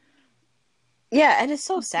away. Yeah, and it's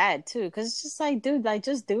so sad too, because it's just like, dude, like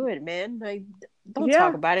just do it, man. Like, don't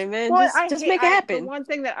talk Yeah. about it, man. Well, Just make it the happen. one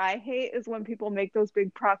thing that I hate is when people make those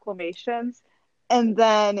big proclamations and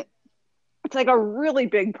then it's like a really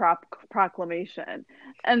big proclamation.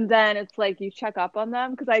 And then it's like you check up on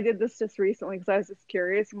them because I did this just recently because I was just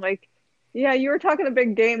curious. I'm like, yeah, you were talking a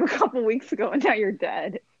big game a couple weeks ago and now you're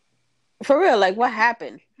dead. For real, like what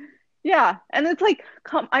happened? Yeah. And it's like,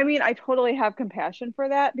 I mean, I totally have compassion for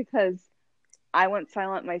that because I went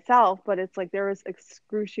silent myself, but it's like there was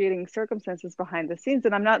excruciating circumstances behind the scenes.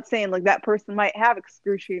 And I'm not saying like that person might have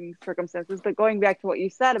excruciating circumstances, but going back to what you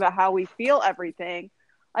said about how we feel everything,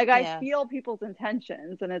 like I Yeah. feel people's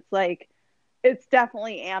intentions and it's like it's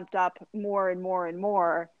definitely amped up more and more and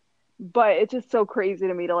more. But it's just so crazy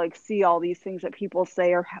to me to like see all these things that people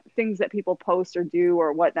say or things that people post or do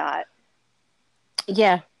or whatnot.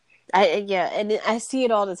 Yeah. Yeah, and I see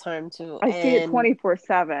it all the time too. I see it And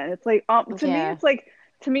 24/7. It's like to me yeah. it's like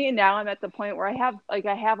to me now I'm at the point where I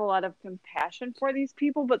have a lot of compassion for these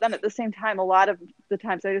people, but then at the same time a lot of the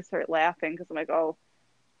times I just start laughing because I'm like, "Oh,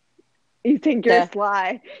 you think you're Yeah.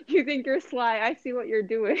 sly. You think you're sly. I see what you're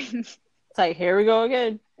doing." It's like, here we go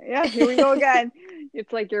again. Yeah, here we go again.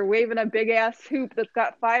 It's like you're waving a big ass hoop that's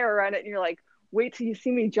got fire on it and you're like, "Wait till you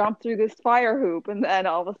see me jump through this fire hoop." And then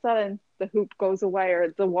all of a sudden the hoop goes away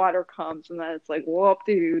or the water comes and then it's like, whoop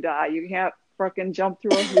de doo dah. You can't fucking jump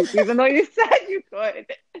through a hoop even though you said you could.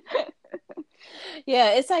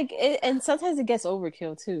 Yeah, it's like and sometimes it gets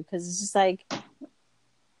overkill too, because it's just like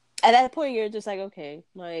at that point you're just like, okay,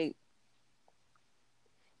 like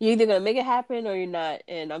you're either gonna make it happen or you're not,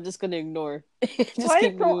 and I'm just gonna ignore. Well, Just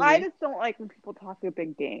keep I moving. just don't like when people talk a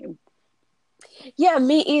big game Yeah,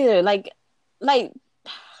 me either. Like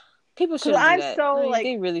people because shouldn't do I'm that. so Like like,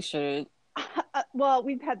 they really shouldn't. well,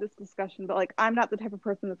 we've had this discussion, but like, I'm not the type of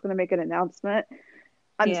person that's going to make an announcement.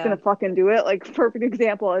 I'm just Yeah. going to fucking do it. Like, perfect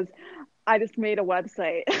example is I just made a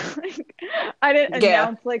website. Like, I didn't Yeah.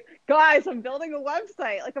 announce like, guys, I'm building a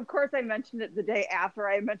website. Like, of course, I mentioned it the day after.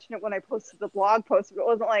 I mentioned it when I posted the blog post, but it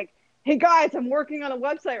wasn't like, hey guys, I'm working on a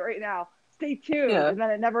website right now. Stay tuned. Yeah. And then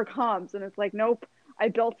it never comes. And it's like, nope. I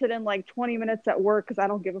built it in like 20 minutes at work because I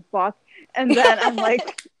don't give a fuck. And then I'm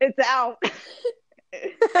like, it's out.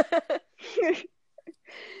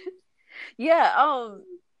 Yeah.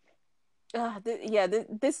 Yeah.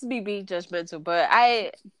 This is me being judgmental, but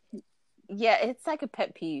I yeah, it's like a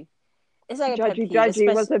pet peeve. It's like a pet Judgy, peeve,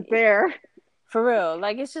 judgy was a especially bear. for real.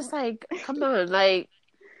 Like it's just like, come on, like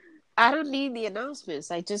I don't need the announcements.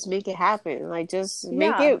 Like just make it happen. Like just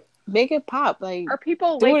Yeah. make it pop. Like Or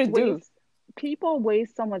people do what like it do. waste people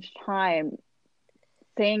waste so much time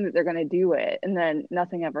saying that they're going to do it and then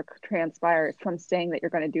nothing ever transpires from saying that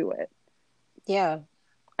you're going to do it. Yeah.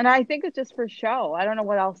 And I think it's just for show. I don't know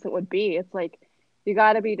what else it would be. It's like you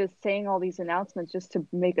got to be just saying all these announcements just to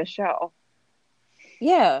make a show.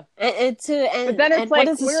 Yeah. But then it's And what like,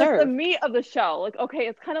 does it where's the serve? meat of the show? Like, okay,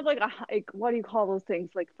 it's kind of like what do you call those things?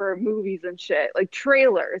 Like for movies and shit, like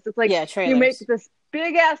trailers. It's like Yeah, you make trailers. this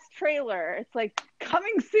big ass trailer. It's like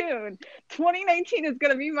coming soon. 2019 is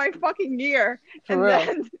gonna be my fucking year. For And real.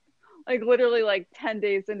 then, like literally, like 10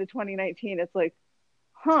 days into 2019, it's like,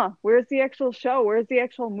 huh? Where's the actual show? Where's the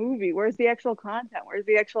actual movie? Where's the actual content? Where's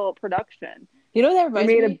the actual production? You know what that You reminds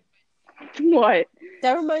made a me? what?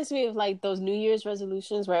 That reminds me of like those New Year's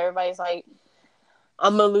resolutions where everybody's like,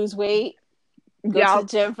 I'm gonna lose weight, go to Yeah. the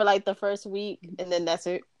gym for like the first week, and then that's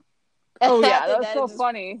it. Oh yeah, After that's that, it so just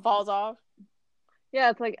funny. falls off. Yeah,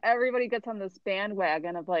 it's like everybody gets on this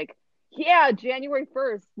bandwagon of like, yeah, January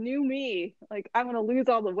 1st, new me. Like, I'm gonna lose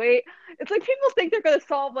all the weight. It's like people think they're gonna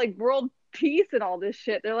solve like world peace and all this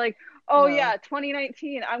shit. They're like, oh No, yeah,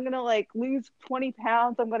 2019, I'm gonna like lose 20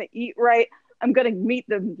 pounds. I'm gonna eat right. I'm gonna meet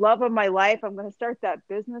the love of my life. I'm gonna start that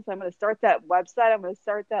business. I'm gonna start that website. I'm gonna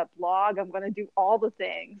start that blog. I'm gonna do all the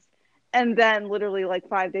things. And then literally like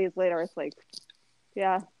 5 days later, it's like,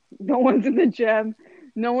 yeah, no one's in the gym.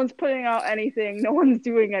 No one's putting out anything. No one's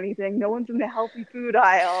doing anything. No one's in the healthy food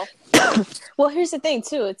aisle. well, here's the thing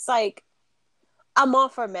too. It's like I'm all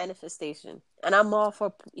for manifestation, and I'm all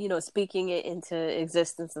for speaking it into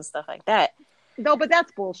existence and stuff like that. No, but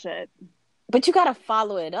that's bullshit. But you gotta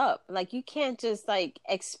follow it up. Like you can't just like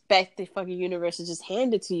expect the fucking universe to just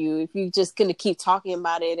hand it to you if you're just gonna keep talking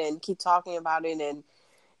about it and keep talking about it and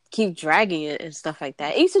keep dragging it and stuff like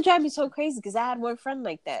that. It used to drive me so crazy because I had one friend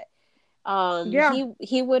like that. Yeah.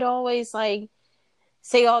 He would always like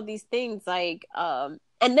say all these things like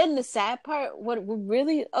and then the sad part, what would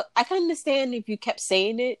really I can understand if you kept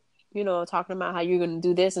saying it, talking about how you're going to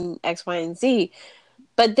do this and X, Y, and Z,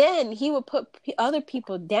 but then he would put other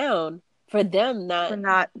people down for them For not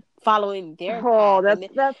not. following their Oh, path,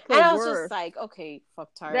 that's the and I was just worst. like, okay,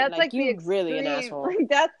 fucktard, That's like like the you really an extreme. asshole. Like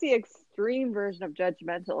that's the extreme version of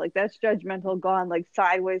judgmental. Like that's judgmental gone like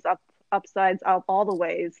sideways, up, upsides, up, all the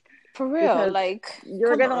ways. For real, Because like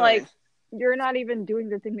you're come gonna on. like, you're not even doing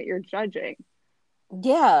the thing that you're judging.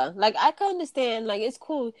 Yeah, like I can understand, like it's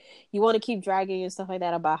cool you want to keep dragging and stuff like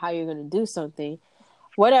that about how you're gonna do something,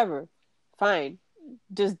 whatever, fine.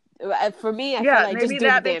 Just for me, I feel Yeah, like just maybe do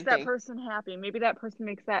the that makes damn that thing. person happy. Maybe that person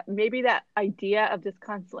makes that, maybe that idea of just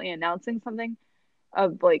constantly announcing something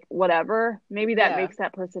of like whatever, maybe that Yeah, makes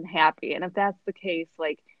that person happy. And if that's the case,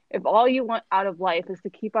 like if all you want out of life is to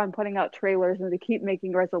keep on putting out trailers and to keep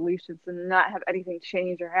making resolutions and not have anything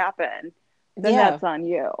change or happen, then yeah, that's on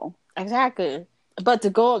you. exactly. But to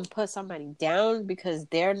go and put somebody down because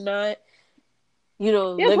they're not, Yeah,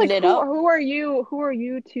 it's living like it up. who are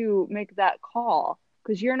you to make that call?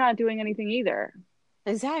 Because you're not doing anything either.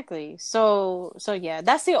 Exactly. So yeah,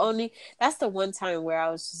 that's the one time where I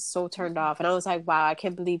was just so turned off and I was like, wow, I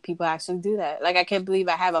can't believe people actually do that. Like I can't believe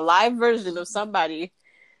I have a live version of somebody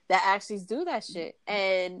that actually do that shit.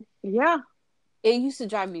 And Yeah. it used to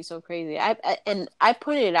drive me so crazy. And I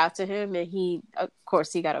pointed it out to him, and he, of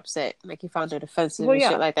course, he got upset. Like he found it offensive Well, and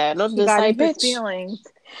shit yeah. like that. And I'm He just got like, into his bitch, feelings.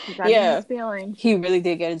 He got into yeah, his feelings. he really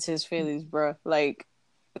did get into his feelings, bro. Like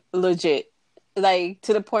legit, like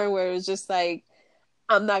to the point where it was just like,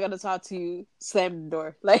 I'm not gonna talk to you. Slam the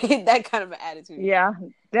door, like that kind of an attitude. Yeah,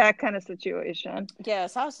 that kind of situation. Yeah,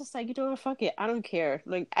 so I was just like, fuck it. I don't care.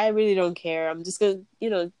 Like I really don't care. I'm just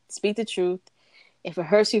gonna, speak the truth. If it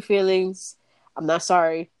hurts your feelings, I'm not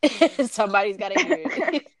sorry. Somebody's got to hear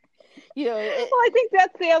it. Well, I think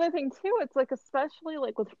that's the other thing too. It's like especially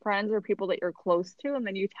like with friends or people that you're close to, and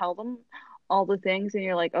then you tell them all the things, and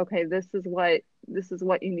you're like, okay, this is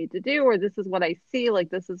what you need to do, or this is what I see, like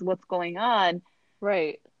this is what's going on.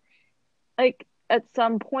 right. Like at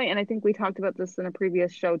some point, and I think we talked about this in a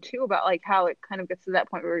previous show too, about like how it kind of gets to that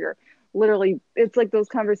point where you're literally, it's like those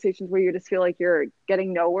conversations where you just feel like you're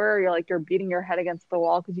getting nowhere. You're like you're beating your head against the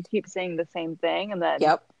wall because you keep saying the same thing, and then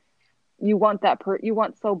Yep. you want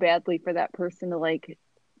so badly for that person to like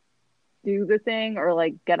do the thing or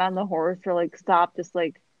like get on the horse or like stop just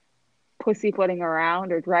like pussyfooting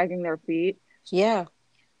around or dragging their feet. Yeah.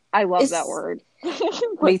 I love that It's word.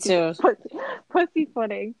 me too.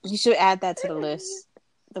 Pussyfooting. You should add that to the list.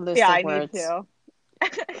 The list Yeah, of I need words. to.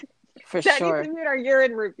 For That needs sure. to be in our year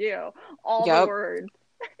in review. All the Yup. words.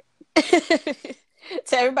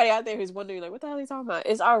 To everybody out there who's wondering, like, what the hell are you talking about?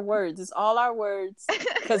 It's our words. It's all our words.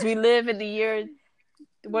 Because we live in the year,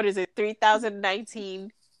 what is it,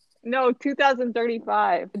 3019? No,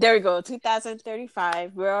 2035. There we go,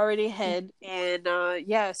 2035. We're already ahead. And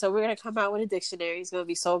yeah, so we're going to come out with a dictionary. It's going to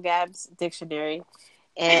be Soul Gab's dictionary.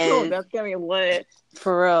 Oh, And that's gonna be lit.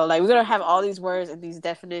 for real, like, we're going to have all these words and these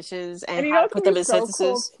definitions and And you how know to what's put gonna them be in so cool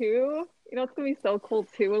sentences. too? You know what's gonna be so cool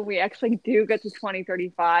too when we actually do get to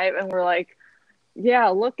 2035 and we're like, yeah,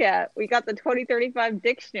 look at we got the 2035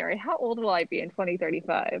 dictionary. How old will I be in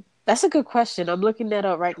 2035? That's a good question. I'm looking that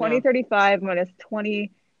up right now. 2035 minus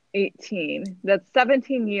 2018. That's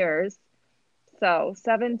 17 years. So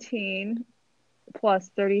 17 plus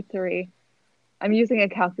 33. I'm using a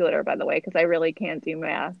calculator, by the way, because I really can't do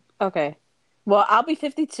math. Okay. Well, I'll be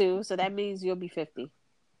 52, so that means you'll be 50,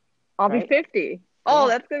 I'll be right? 50. Oh,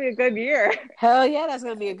 Yeah. that's gonna be a good year. Hell yeah, that's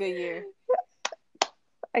gonna be a good year.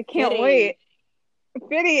 I can't Fitty. wait.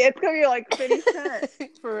 50, it's gonna be like 50 Cent.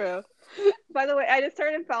 For real. By the way, I just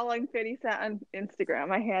started following 50 Cent on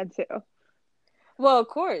Instagram. I had to. Well, of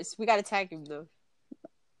course. We gotta tag him though.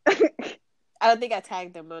 I don't think I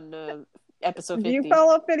tagged him on episode Do you 50.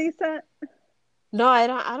 follow 50 Cent? No, I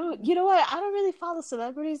don't you know what? I don't really follow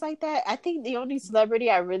celebrities like that. I think the only celebrity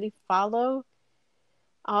I really follow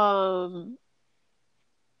um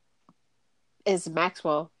is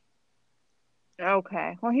Maxwell.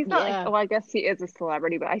 Okay. Well, he's not like, Yeah. well, I guess he is a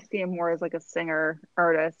celebrity, but I see him more as like a singer,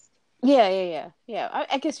 artist. Yeah.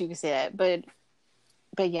 I guess you could say that, but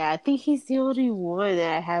yeah, I think he's the only one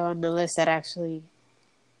that I have on the list that actually,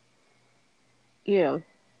 you know.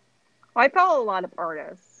 Well, I follow a lot of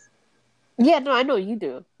artists. Yeah, no, I know you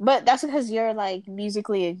do, but that's because you're like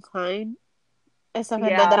musically inclined and stuff.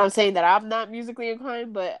 And not that Yeah. I'm saying that I'm not musically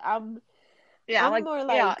inclined, but Yeah, I'm like more yeah,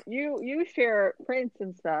 like, you share prints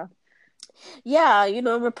and stuff. yeah, I'm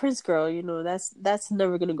a Prince girl. That's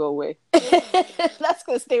never gonna go away. That's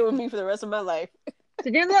gonna stay with me for the rest of my life.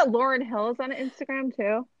 Did you know that Lauren Hill is on Instagram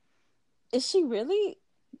too? Is she really?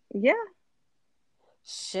 Yeah.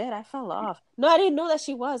 Shit, I fell off. No, I didn't know that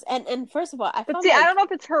she was. And first of all, I But felt see, I like, don't know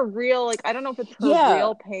if it's her real, like, I don't know if it's her yeah,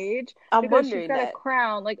 real page I'm because she's wondering got a that.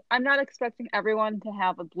 crown. Like, I'm not expecting everyone to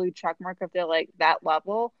have a blue check mark if they're like that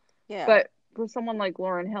level. Yeah, But for someone like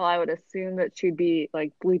Lauren Hill, I would assume that she'd be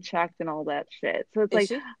like blue checked and all that shit. So it's is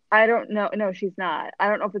like, she? I don't know. No, she's not. I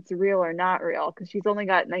don't know if it's real or not real because she's only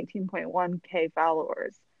got 19.1K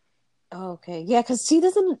followers. Oh, okay, yeah, because she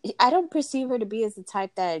doesn't. I don't perceive her to be as the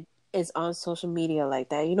type that is on social media like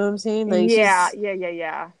that. You know what I'm saying? Like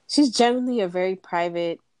Yeah. she's generally a very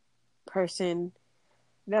private person.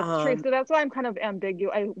 That's true. Um, So that's why I'm kind of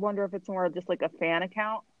ambiguous. I wonder if it's more just like a fan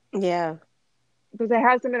account yeah, because there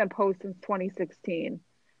hasn't been a post since 2016.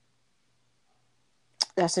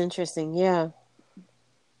 that's interesting. Yeah,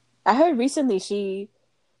 I heard recently she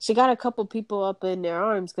got a couple people up in their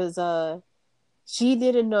arms because she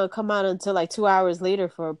didn't come out until like 2 hours later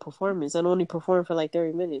for a performance and only performed for like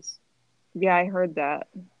 30 minutes. Yeah, I heard that.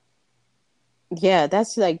 Yeah,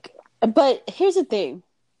 that's like. But here's the thing: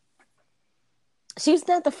 she's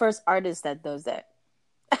not the first artist that does that.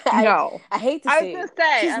 I No. I hate to I was say gonna it.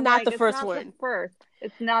 say, She's I'm not like, the it's first not the one. first.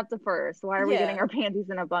 It's not the first. Why are we getting Yeah, our panties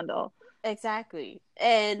in a bundle? exactly.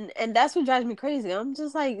 And that's what drives me crazy. I'm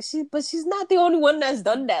just like but she's not the only one that's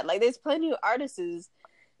done that. Like there's plenty of artists,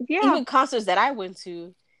 Yeah. even concerts that I went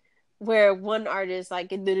to, where one artist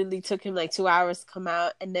like it literally took him like 2 hours to come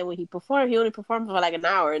out, and then when he performed, he only performed for like an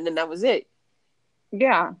hour, and then that was it.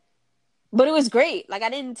 Yeah. But it was great. Like I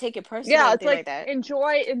didn't take it personal or Yeah, it's anything like like that.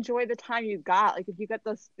 enjoy the time you got. Like if you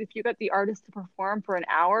got the artist to perform for an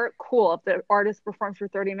hour, cool. If the artist performs for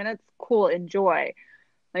 30 minutes, cool, enjoy.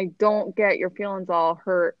 Like don't get your feelings all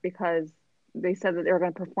hurt because they said that they were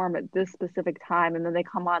going to perform at this specific time and then they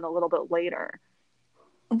come on a little bit later.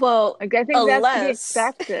 Well, Like I think that's to be unless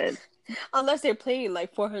expected. unless they're paying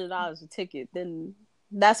like $400 a ticket, then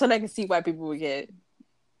that's when I can see why people would get.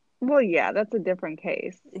 Well, yeah, that's a different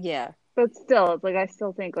case. Yeah, But still, it's like I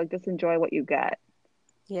still think like just enjoy what you get.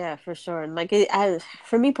 yeah, for sure. And like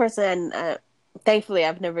for me personally, and thankfully,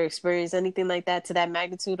 I've never experienced anything like that to that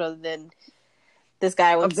magnitude, other than this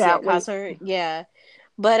guy I went Of to see at that weight. concert. Yeah,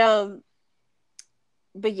 but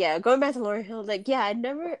but yeah, going back to Lauryn Hill, like yeah,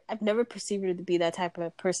 I've never perceived her to be that type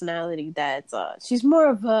of personality. That's she's more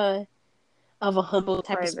of a humble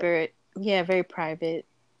type of Private. spirit. Yeah, very private,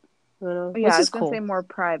 Yeah, which I is was gonna say cool. more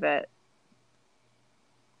private.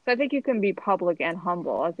 So I think you can be public and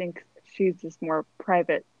humble. I think she's just more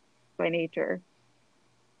private by nature.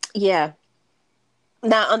 Yeah.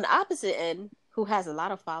 Now on the opposite end. who has a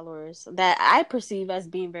lot of followers that I perceive as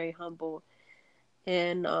being very humble,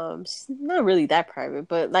 and she's not really that private,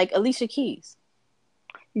 but like Alicia Keys.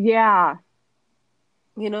 Yeah.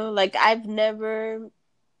 You know, like I've never,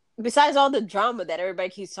 besides all the drama that everybody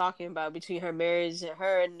keeps talking about between her marriage,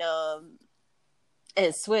 her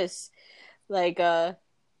and Swiss, like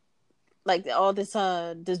all this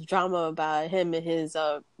drama about him and his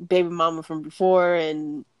baby mama from before,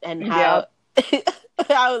 and how Yep.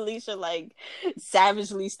 how Alicia like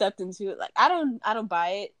savagely stepped into it. Like I don't buy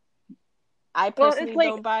it. I Well, it's personally like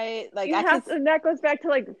don't buy it. Like you I could, have to, and that goes back to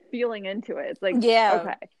like feeling into it. It's like, yeah,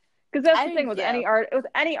 okay. Because that's the I thing with yeah,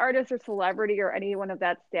 any artist or celebrity or anyone of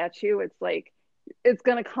that statue, it's like it's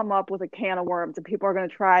gonna come up with a can of worms and people are gonna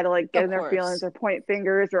try to like get of in their feelings course, or point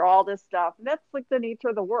fingers or all this stuff. And that's like the nature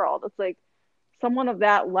of the world. It's like someone of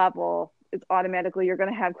that level is automatically you're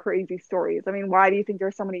gonna have crazy stories. I mean, why do you think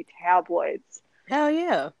there's so many tabloids? hell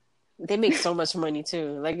yeah, they make so much money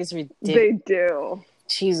too. Like it's ridiculous. They do.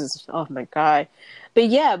 Jesus, oh my god, but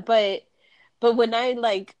yeah, but when I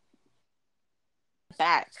like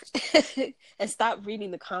back and stop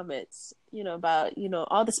reading the comments, about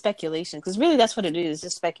all the speculation, because really that's what it is,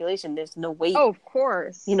 just speculation. There's no weight, Oh, of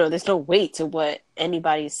course. there's no weight to what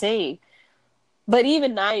anybody is saying. But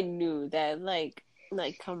even I knew that, like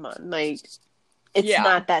come on, like it's Yeah.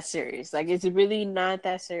 not that serious. Like it's really not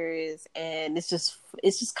that serious, and it's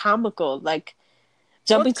just comical. Like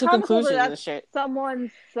Well, jumping it's to comical that conclusions and that's shit.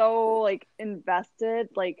 someone so like invested.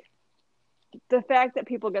 Like the fact that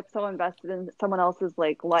people get so invested in someone else's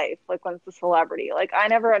like life, like when it's a celebrity. Like I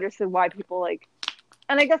never understood why people like,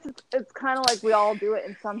 and I guess it's kind of like we all do it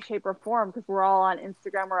in some shape or form because we're all on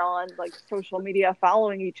Instagram, we're all on like social media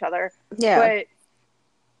following each other. Yeah,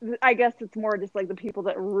 But I guess it's more just like the people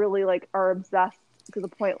that really like are obsessed to the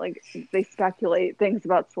point like they speculate things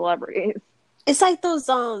about celebrities. it's like those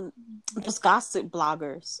gossip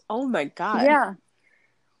bloggers. Oh my god. Yeah.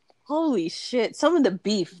 Holy shit. Some of the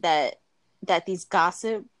beef that these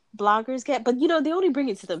gossip bloggers get, but they only bring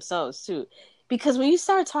it to themselves too. Because when you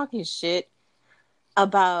start talking shit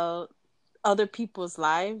about other people's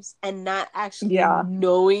lives and not actually Yeah.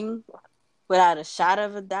 knowing without a shot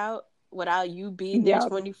of a doubt, without you being there Yeah.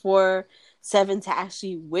 24/7 to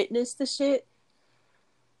actually witness the shit,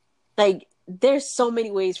 like there's so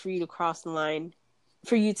many ways for you to cross the line,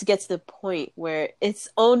 for you to get to the point where it's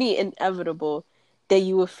only inevitable that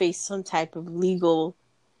you will face some type of legal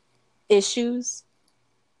issues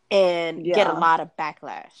and get a Yeah. lot of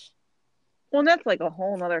backlash. Well, that's like a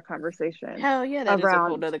whole nother conversation Hell yeah, that is a whole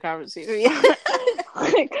around nother conversation.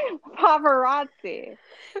 like paparazzi.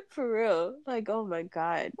 For real. Like, oh my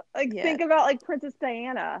god. Like Yeah. think about like Princess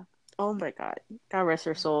Diana. Oh my god. God rest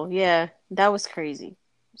her soul. Yeah. That was crazy.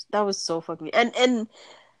 That was so fucking, and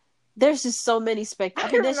there's just so many I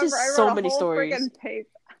there's remember I just wrote so a many whole stories. freaking paper.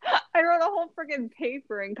 I wrote a whole freaking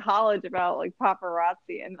paper in college about like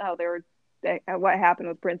paparazzi and how what happened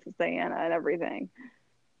with Princess Diana and everything.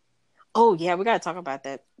 Oh yeah, we gotta talk about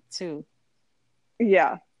that too.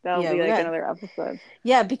 Yeah, that'll Yeah, be we like got another episode.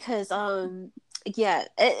 yeah, because yeah,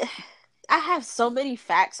 I have so many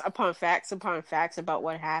facts upon facts upon facts about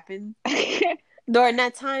what happened during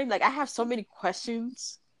that time. Like I have so many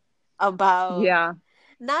questions about, Yeah,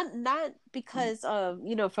 not because of,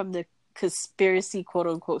 from the conspiracy quote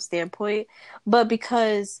unquote standpoint, but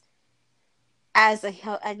because as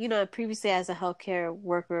a previously as a healthcare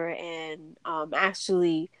worker and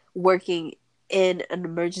actually working in an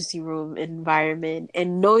emergency room environment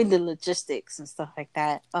and knowing the logistics and stuff like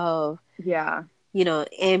that of yeah.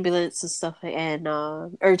 ambulance and stuff, and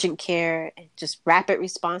urgent care and just rapid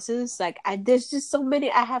responses. Like there's just so many.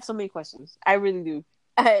 I have so many questions. I really do.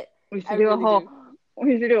 I We I should do a really whole do.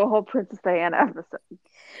 we should do a whole Princess Diana episode.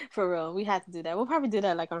 For real, we have to do that. We'll probably do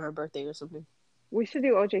that like on her birthday or something. We should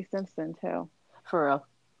do OJ Simpson too. For real.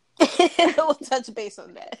 We'll touch base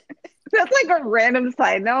on that. That's like a random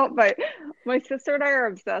side note, but my sister and I are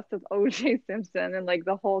obsessed with OJ Simpson and like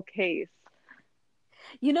the whole case.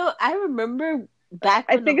 I remember back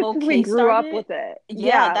I when the think it's whole because we case grew up started. with it. Yeah,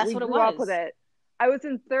 Yeah, that's we what it grew up with was. it. I was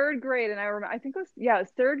in third grade and I remember, I think it was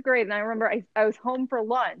third grade. And I remember I was home for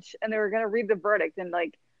lunch and they were going to read the verdict. And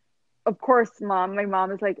like, of course, my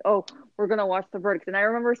mom is like, oh, we're going to watch the verdict. And I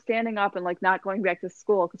remember standing up and like not going back to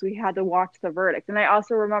school because we had to watch the verdict. And I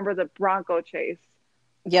also remember the Bronco chase.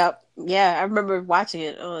 Yep. Yeah, I remember watching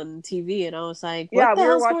it on TV and I was like, what Yeah, the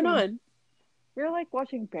hell's going on? we were like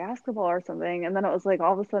watching basketball or something. And then it was like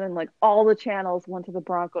all of a sudden, like all the channels went to the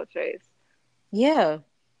Bronco chase. Yeah.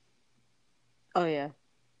 Oh, yeah.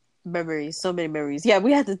 Memories. So many memories. Yeah,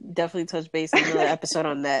 we had to definitely touch base in another episode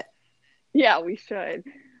on that. Yeah, we should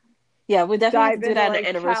Yeah, we definitely have dive to do into that on an like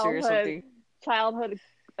anniversary or childhood something. childhood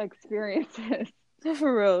experiences.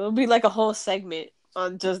 For real. It'll be like a whole segment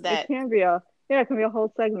on just It that. can be it can be a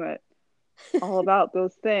whole segment all about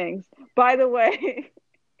those things. By the way,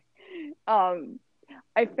 um,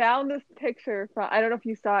 I found this picture from, I don't know if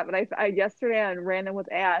you saw it, but I yesterday on Random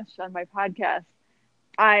with Ash on my podcast,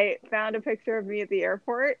 I found a picture of me at the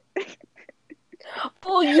airport.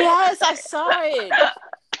 Oh yes, I saw it.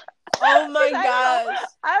 Oh my gosh.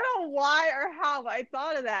 I don't know why or how, but I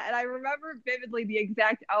thought of that. And I remember vividly the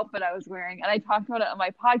exact outfit I was wearing. And I talked about it on my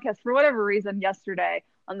podcast for whatever reason yesterday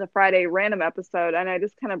on the Friday random episode. And I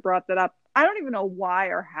just kind of brought that up. I don't even know why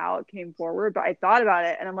or how it came forward, but I thought about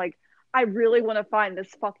it. And I'm like, I really want to find this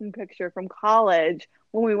fucking picture from college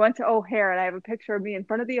when we went to O'Hare. And I have a picture of me in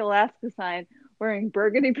front of the Alaska sign wearing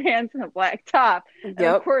burgundy pants and a black top. And of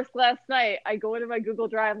Yep. course, last night I go into my Google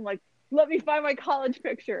Drive. I'm like, let me find my college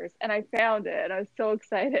pictures. And I found it. And I was so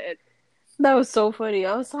excited. That was so funny.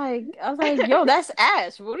 I was like, yo, that's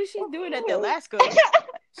Ash. What is she doing at the Alaska?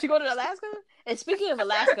 She go to Alaska? And speaking of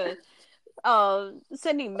Alaska,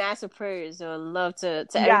 sending massive prayers and love to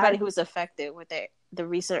everybody who was affected with the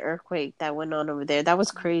recent earthquake that went on over there. That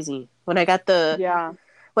was crazy. When I got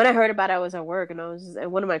when I heard about it, I was at work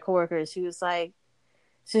and one of my coworkers, she was like,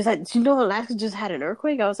 do you know Alaska just had an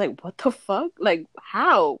earthquake? I was like, what the fuck? Like,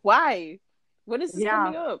 how? Why? When is this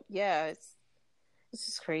coming up? Yeah, it's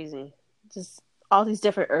just crazy. Just all these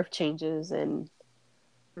different earth changes and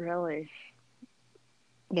really,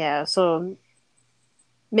 yeah. So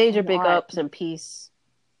major big ups and peace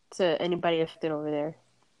to anybody affected over there.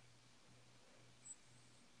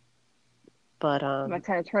 But I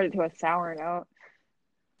kind of turned it to a sour note.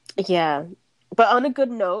 Yeah, but on a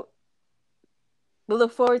good note. We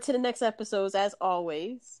look forward to the next episodes as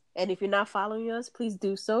always. And if you're not following us, please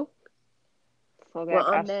do so. We're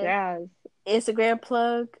on there. Instagram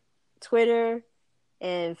plug, Twitter,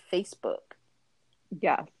 and Facebook.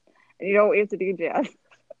 Yes. And you know what we have to do, Jazz?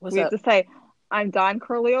 We have to say, I'm Don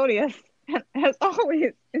Corleonius. And as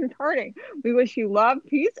always, in parting, we wish you love,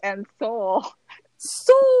 peace, and soul.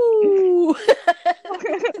 Soul!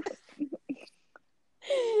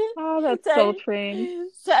 Oh, that's Soul Train.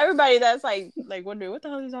 So everybody that's like wondering what the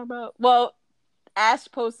hell he's talking about. Well, Ash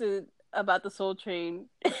posted about the Soul Train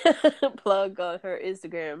plug on her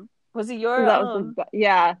Instagram. Was it your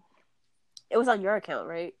yeah. It was on your account,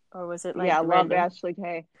 right? Or was it like love Ashley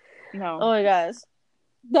K. No. Oh my gosh.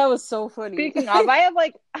 That was so funny. Speaking of, I have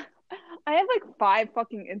like 5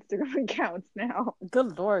 fucking Instagram accounts now.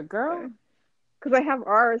 Good Lord, girl. Because I have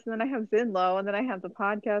ours, and then I have Zinlo, and then I have the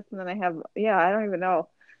podcast, and then I have, I don't even know.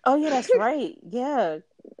 Oh, yeah, that's right. Yeah.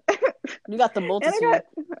 You got the multitude.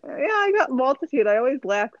 I got multitude. I always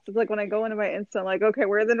laugh. It's like when I go into my Insta, I'm like, okay,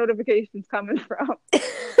 where are the notifications coming from?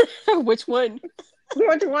 Which one?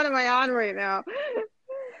 Which one am I on right now?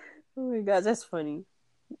 Oh my God, that's funny.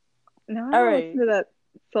 No, I want to listen to that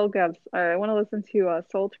Soul Gaps. All right, I want to listen to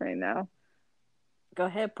Soul Train now. Go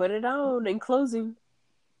ahead, put it on in closing.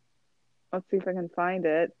 Let's see if I can find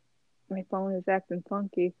it. My phone is acting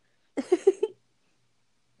funky.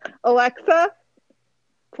 Alexa,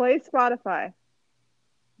 play Spotify.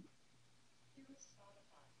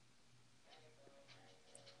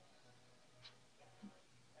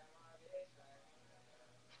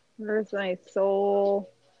 Where's my Soul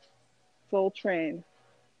Train?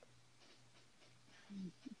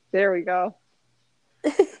 There we go.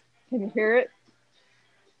 Can you hear it?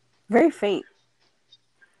 Very faint.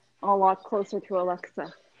 I'll walk closer to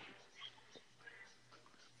Alexa.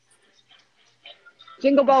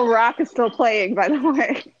 Jingle Bell Rock is still playing, by the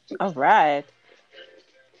way. All right.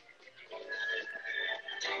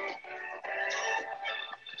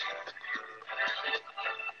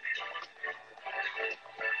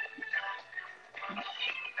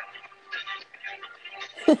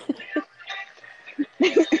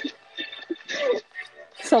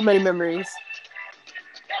 So many memories.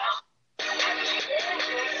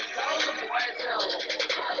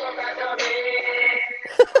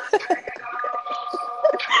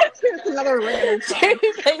 It's another random song.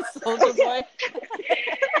 Soldier Boy.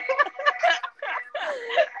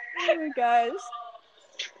 Oh my gosh.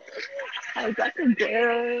 I got the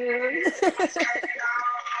bear.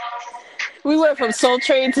 We went from Soul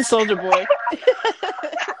Train to Soldier Boy.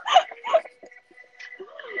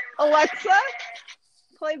 Alexa,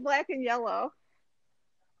 play Black and Yellow.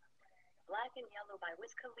 Black and Yellow by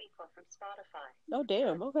Wiz Khalifa from Spotify. Oh,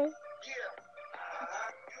 damn. Okay.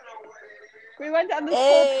 We went down this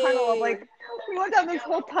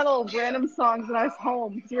whole tunnel of random songs when I was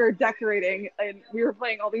home because we were decorating and we were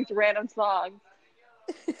playing all these random songs.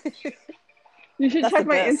 You should check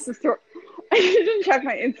my Insta story. You should check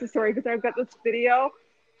my Insta story because I've got this video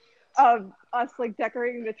of us like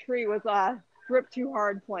decorating the tree was Rip Too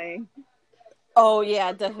Hard playing. Oh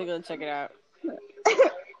yeah, definitely gonna check it out.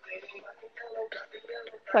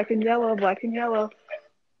 Black and yellow, black and yellow.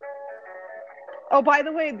 Oh, by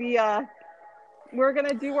the way, we're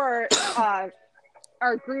gonna do our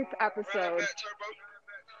group episode.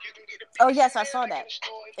 Oh yes, I saw that.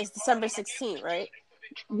 It's December 16th, right?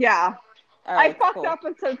 Yeah. All right, I fucked cool. up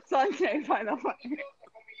and said Sunday, by the way.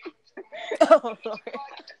 Oh Lord.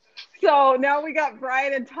 So now we got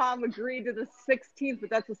Brian and Tom agreed to the 16th, but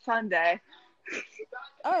that's a Sunday.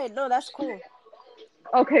 All right, no, that's cool.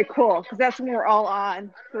 Okay, cool. Because that's when we're all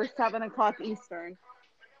on for 7 o'clock Eastern.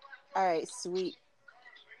 All right, sweet.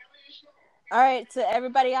 All right, to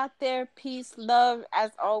everybody out there, peace, love,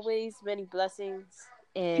 as always, many blessings.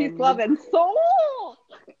 And Peace, love, and soul.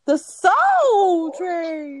 the Soul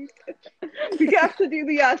Train. We have to do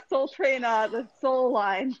the Soul Train, the soul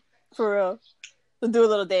line. For real. We'll do a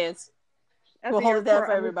little dance. We'll hold it down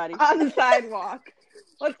for everybody. On the sidewalk.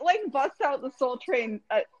 Let's like bust out the Soul Train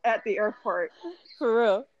at the airport. For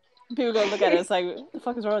real. People gonna look at us like, what the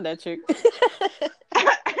fuck is wrong with that chick?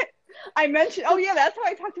 I mentioned, oh yeah, that's how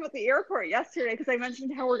I talked about the airport yesterday, because I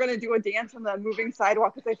mentioned how we're going to do a dance on the moving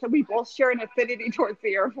sidewalk, because I said we both share an affinity towards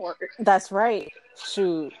the airport. That's right.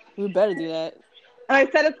 Shoot, we better do that. And I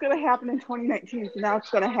said it's going to happen in 2019, so now it's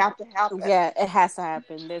going to happen. Yeah, it has to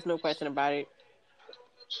happen. There's no question about it.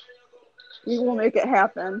 We will make it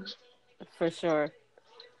happen. For sure.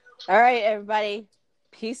 All right, everybody.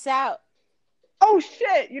 Peace out. Oh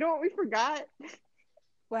shit, you know what we forgot?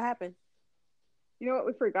 What happened? You know what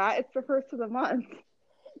we forgot? It's the first of the month.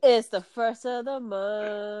 It's the first of the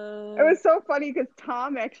month. It was so funny because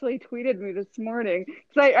Tom actually tweeted me this morning.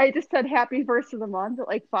 Because I just said happy first of the month at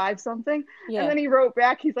like 5 something. Yeah. And then he wrote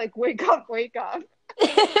back, he's like, wake up, wake up. I'm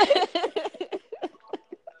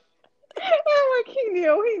like, he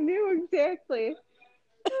knew exactly.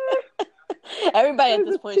 Everybody at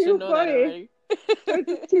this point should know that already.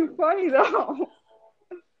 It's too funny though.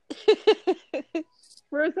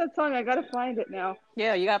 Where's that song? I gotta find it now.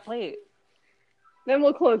 Yeah, you gotta play it. Then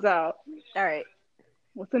we'll close out. All right.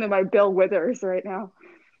 Listen to my Bill Withers right now.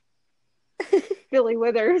 Billy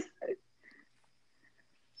Withers.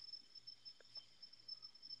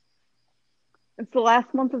 It's the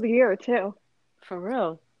last month of the year too. For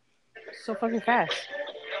real. So fucking fast.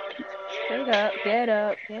 Wake up, get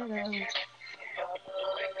up, get up.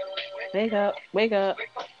 Wake up, wake up.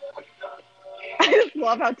 I just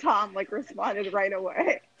love how Tom like responded right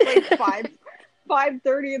away. Like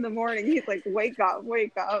 5:30 in the morning. He's like, wake up,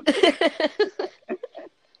 wake up.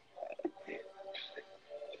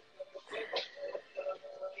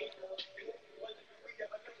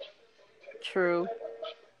 True.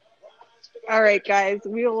 All right, guys,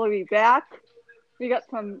 we will be back. We got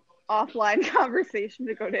some offline conversation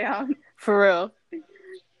to go down. For real.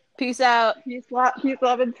 Peace out. Peace,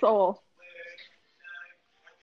 love, and soul.